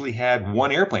Germans actually had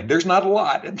one airplane. There's not a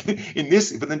lot in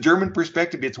this, from the German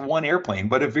perspective, it's one airplane,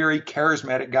 but a very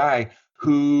charismatic guy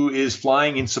who is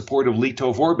flying in support of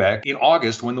Lettow-Vorbeck in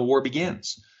August when the war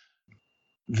begins.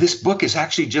 This book has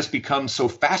actually just become so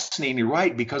fascinating to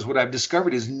write because what I've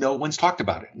discovered is no one's talked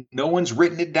about it. No one's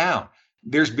written it down.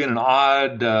 There's been an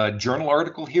odd journal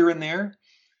article here and there,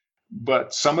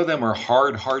 but some of them are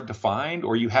hard to find,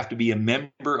 or you have to be a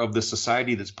member of the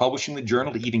society that's publishing the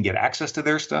journal to even get access to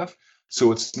their stuff.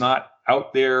 So it's not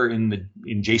out there in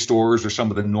JSTORs or some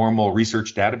of the normal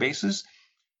research databases.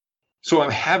 So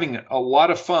I'm having a lot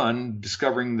of fun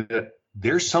discovering that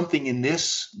there's something in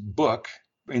this book,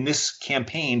 in this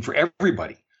campaign for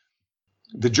everybody.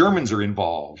 The Germans are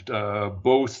involved,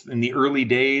 both in the early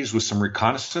days with some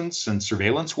reconnaissance and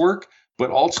surveillance work,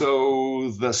 but also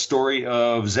the story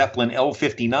of Zeppelin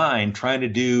L-59 trying to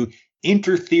do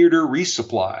inter-theater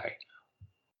resupply.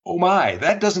 Oh my,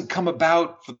 that doesn't come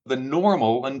about for the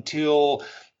normal until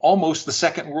almost the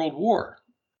Second World War.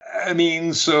 I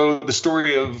mean, so the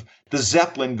story of the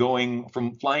Zeppelin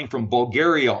flying from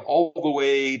Bulgaria all the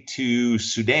way to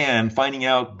Sudan, finding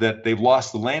out that they've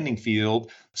lost the landing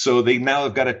field, so they now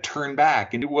have got to turn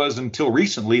back. And it was until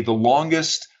recently the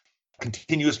longest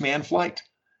continuous manned flight.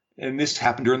 And this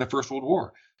happened during the First World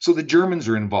War. So the Germans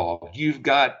are involved. You've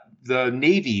got the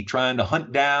Navy trying to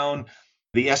hunt down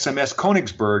the SMS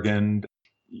Königsberg. And,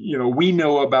 we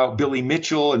know about Billy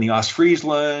Mitchell and the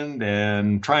Ostfriesland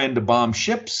and trying to bomb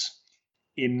ships.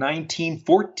 In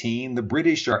 1914, the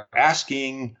British are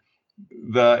asking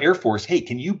the Air Force, hey,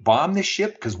 can you bomb this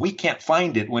ship? Because we can't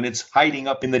find it when it's hiding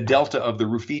up in the delta of the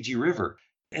Rufiji River.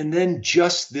 And then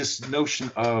just this notion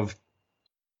of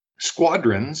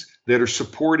squadrons that are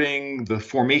supporting the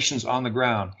formations on the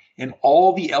ground. And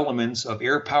all the elements of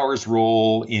air power's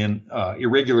role in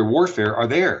irregular warfare are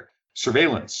there.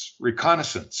 Surveillance,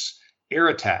 reconnaissance, air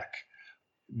attack.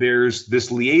 There's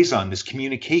this liaison, this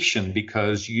communication,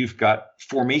 because you've got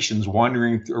formations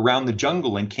wandering around the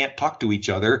jungle and can't talk to each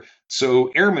other.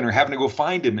 So airmen are having to go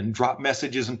find him and drop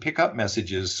messages and pick up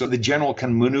messages so the general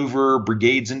can maneuver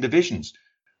brigades and divisions.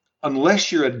 Unless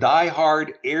you're a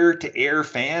diehard air-to-air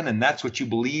fan and that's what you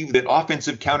believe, that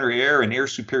offensive counter-air and air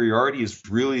superiority is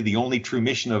really the only true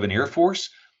mission of an Air Force,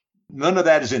 none of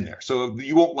that is in there. So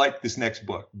you won't like this next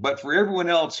book. But for everyone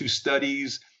else who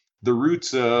studies the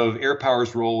roots of air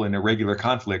power's role in irregular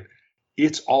conflict,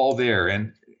 it's all there.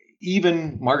 And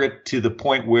even, Margaret, to the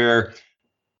point where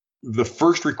the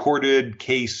first recorded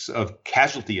case of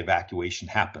casualty evacuation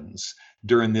happens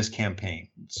during this campaign.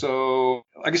 So,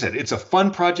 like I said, it's a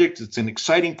fun project. It's an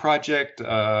exciting project.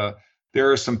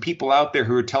 There are some people out there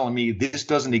who are telling me this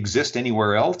doesn't exist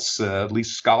anywhere else, at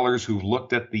least scholars who've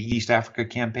looked at the East Africa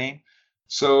campaign.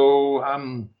 So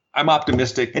I'm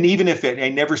optimistic. And even if I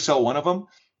never sell one of them,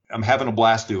 I'm having a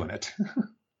blast doing it.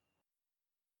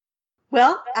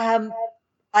 Well,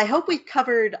 I hope we've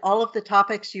covered all of the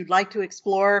topics you'd like to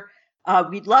explore.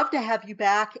 We'd love to have you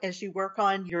back as you work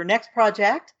on your next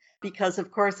project, because,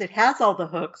 of course, it has all the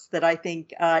hooks that I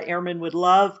think airmen would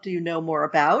love to know more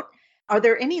about. Are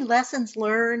there any lessons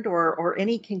learned or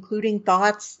any concluding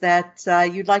thoughts that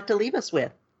you'd like to leave us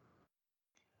with?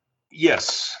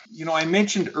 Yes. I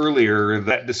mentioned earlier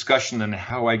that discussion on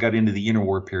how I got into the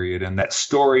interwar period and that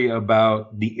story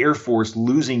about the Air Force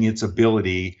losing its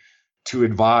ability to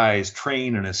advise,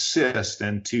 train, and assist,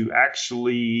 and to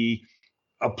actually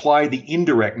apply the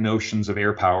indirect notions of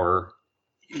air power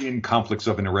in conflicts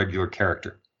of an irregular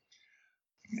character.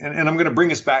 And I'm going to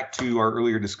bring us back to our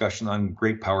earlier discussion on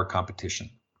great power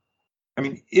competition. I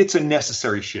mean, it's a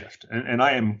necessary shift, and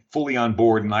I am fully on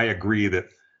board, and I agree that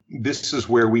this is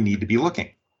where we need to be looking,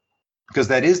 because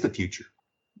that is the future.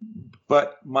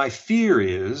 But my fear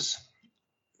is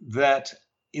that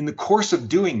in the course of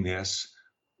doing this,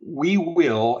 we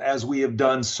will, as we have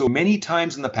done so many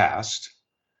times in the past,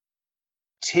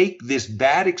 take this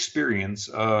bad experience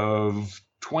of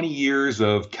 20 years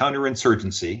of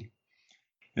counterinsurgency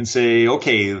and say,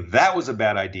 okay, that was a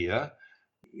bad idea.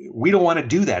 We don't want to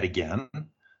do that again.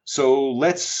 So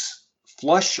let's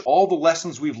flush all the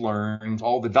lessons we've learned,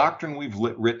 all the doctrine we've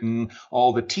written,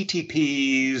 all the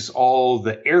TTPs, all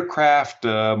the aircraft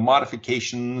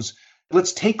modifications.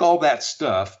 Let's take all that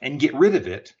stuff and get rid of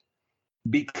it,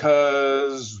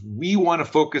 because we want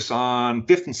to focus on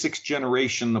fifth and sixth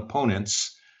generation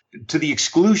opponents to the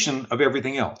exclusion of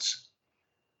everything else.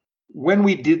 When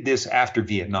we did this after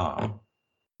Vietnam,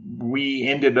 we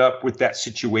ended up with that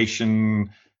situation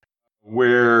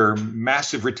where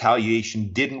massive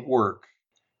retaliation didn't work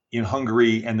in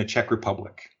Hungary and the Czech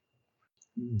Republic.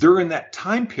 During that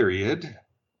time period,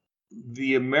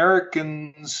 the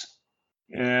Americans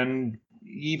and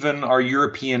even our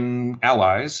European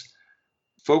allies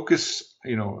focus,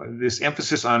 this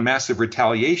emphasis on massive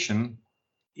retaliation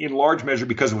in large measure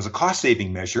because it was a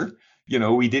cost-saving measure.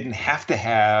 We didn't have to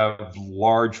have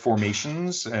large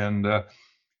formations and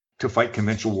to fight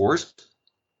conventional wars.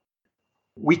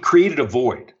 We created a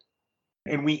void,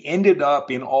 and we ended up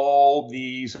in all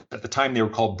these, at the time they were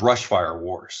called brush fire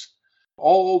wars,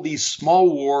 all these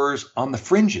small wars on the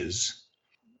fringes,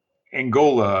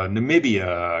 Angola,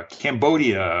 Namibia,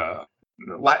 Cambodia,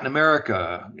 Latin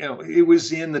America. It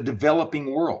was in the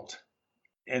developing world.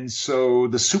 And so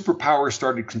the superpowers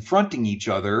started confronting each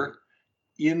other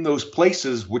in those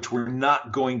places which were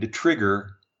not going to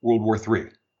trigger World War III.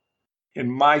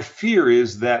 And my fear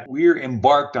is that we're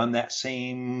embarked on that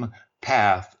same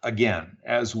path again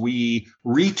as we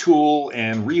retool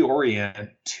and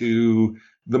reorient to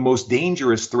the most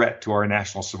dangerous threat to our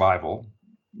national survival,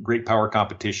 great power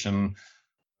competition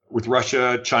with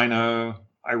Russia, China,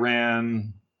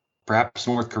 Iran, perhaps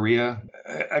North Korea.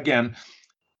 Again,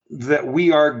 that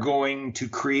we are going to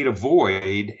create a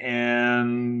void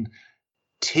and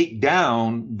take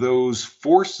down those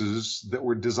forces that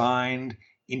were designed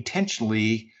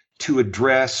intentionally to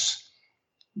address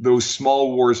those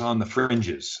small wars on the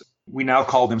fringes. We now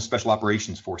call them special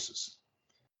operations forces.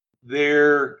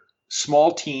 They're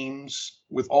small teams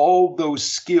with all those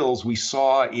skills we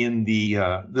saw in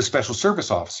the special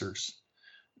service officers.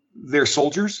 They're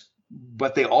soldiers,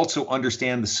 but they also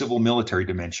understand the civil military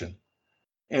dimension.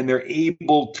 And they're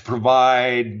able to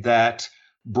provide that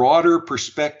broader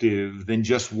perspective than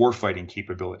just warfighting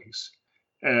capabilities.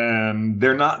 And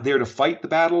they're not there to fight the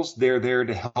battles. They're there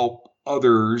to help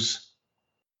others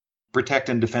protect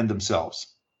and defend themselves.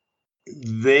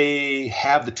 They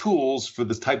have the tools for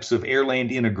the types of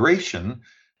air-land integration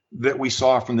that we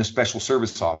saw from the special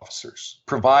service officers,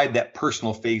 provide that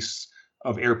personal face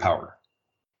of air power.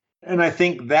 And I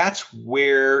think that's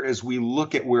where, as we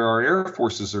look at where our air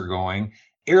forces are going,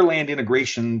 air-land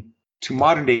integration to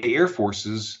modern day air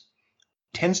forces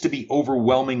tends to be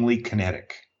overwhelmingly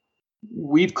kinetic.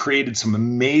 We've created some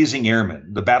amazing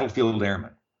airmen, the battlefield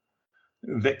airmen,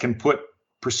 that can put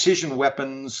precision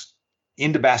weapons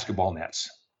into basketball nets.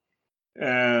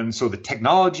 And so the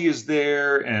technology is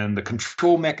there and the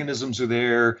control mechanisms are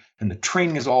there and the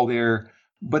training is all there,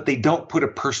 but they don't put a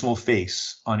personal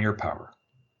face on air power.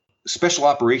 Special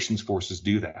operations forces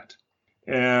do that.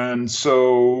 And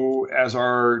so as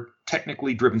our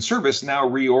technically driven service now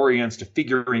reorients to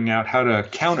figuring out how to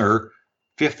counter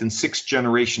fifth and sixth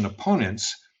generation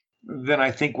opponents, then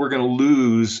I think we're going to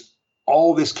lose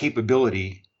all this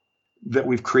capability that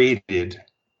we've created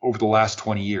over the last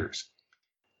 20 years.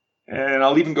 And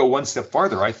I'll even go one step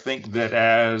farther. I think that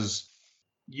as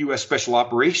U.S. Special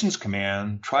Operations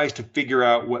Command tries to figure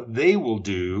out what they will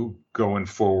do going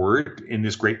forward in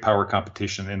this great power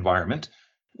competition environment,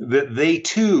 that they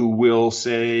too will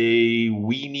say,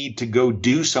 we need to go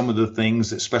do some of the things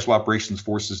that Special Operations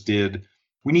Forces did.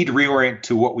 We need to reorient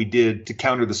to what we did to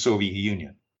counter the Soviet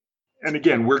Union. And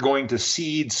again, we're going to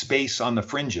cede space on the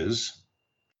fringes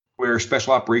where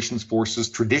Special Operations Forces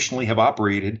traditionally have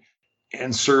operated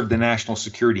and served the national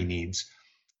security needs.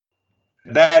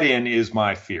 That is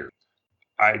my fear.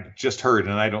 I just heard,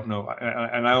 and I don't know,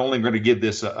 and I'm only going to give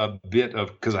this a bit of,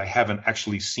 because I haven't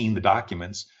actually seen the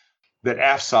documents, that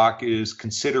AFSOC is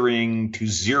considering to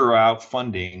zero out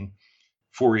funding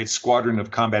for its squadron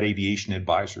of combat aviation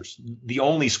advisors. The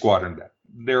only squadron that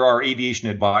there are aviation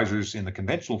advisors in the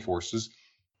conventional forces,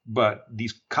 but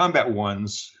these combat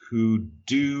ones who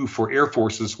do for air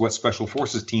forces what special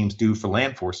forces teams do for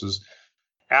land forces,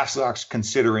 AFSOC's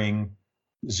considering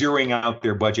zeroing out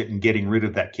their budget and getting rid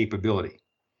of that capability.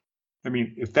 I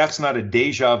mean, if that's not a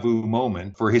deja vu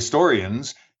moment for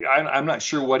historians, I'm not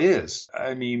sure what is.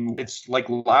 I mean, it's like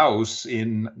Laos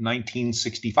in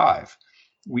 1965.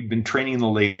 We'd been training the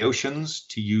Laotians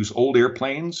to use old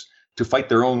airplanes to fight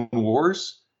their own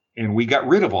wars, and we got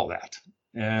rid of all that.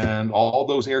 And all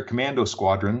those air commando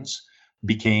squadrons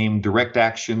became direct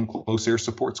action close air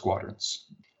support squadrons.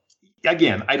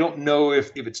 Again, I don't know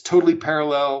if it's totally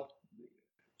parallel.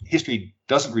 History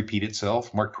doesn't repeat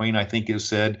itself. Mark Twain, I think, has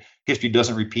said, history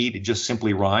doesn't repeat, it just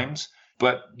simply rhymes.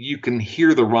 But you can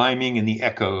hear the rhyming and the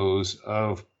echoes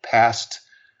of past,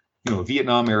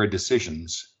 Vietnam era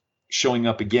decisions showing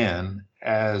up again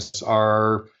as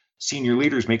our senior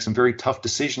leaders make some very tough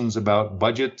decisions about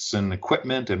budgets and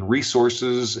equipment and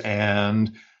resources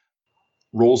and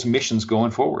roles and missions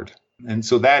going forward. And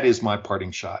so that is my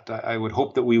parting shot. I would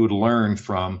hope that we would learn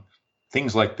from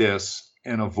things like this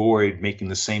and avoid making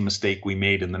the same mistake we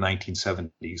made in the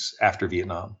 1970s after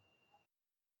Vietnam.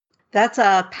 That's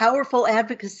a powerful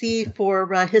advocacy for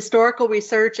historical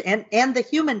research and the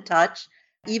human touch,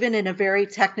 even in a very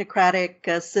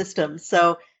technocratic system.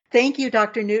 So thank you,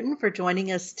 Dr. Newton, for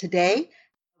joining us today.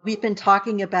 We've been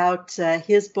talking about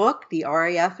his book, The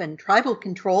RAF and Tribal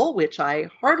Control, which I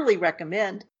heartily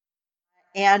recommend,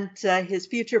 and his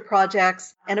future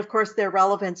projects, and of course, their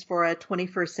relevance for a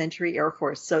 21st century Air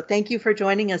Force. So thank you for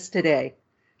joining us today.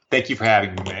 Thank you for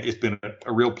having me, man. It's been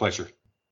a real pleasure.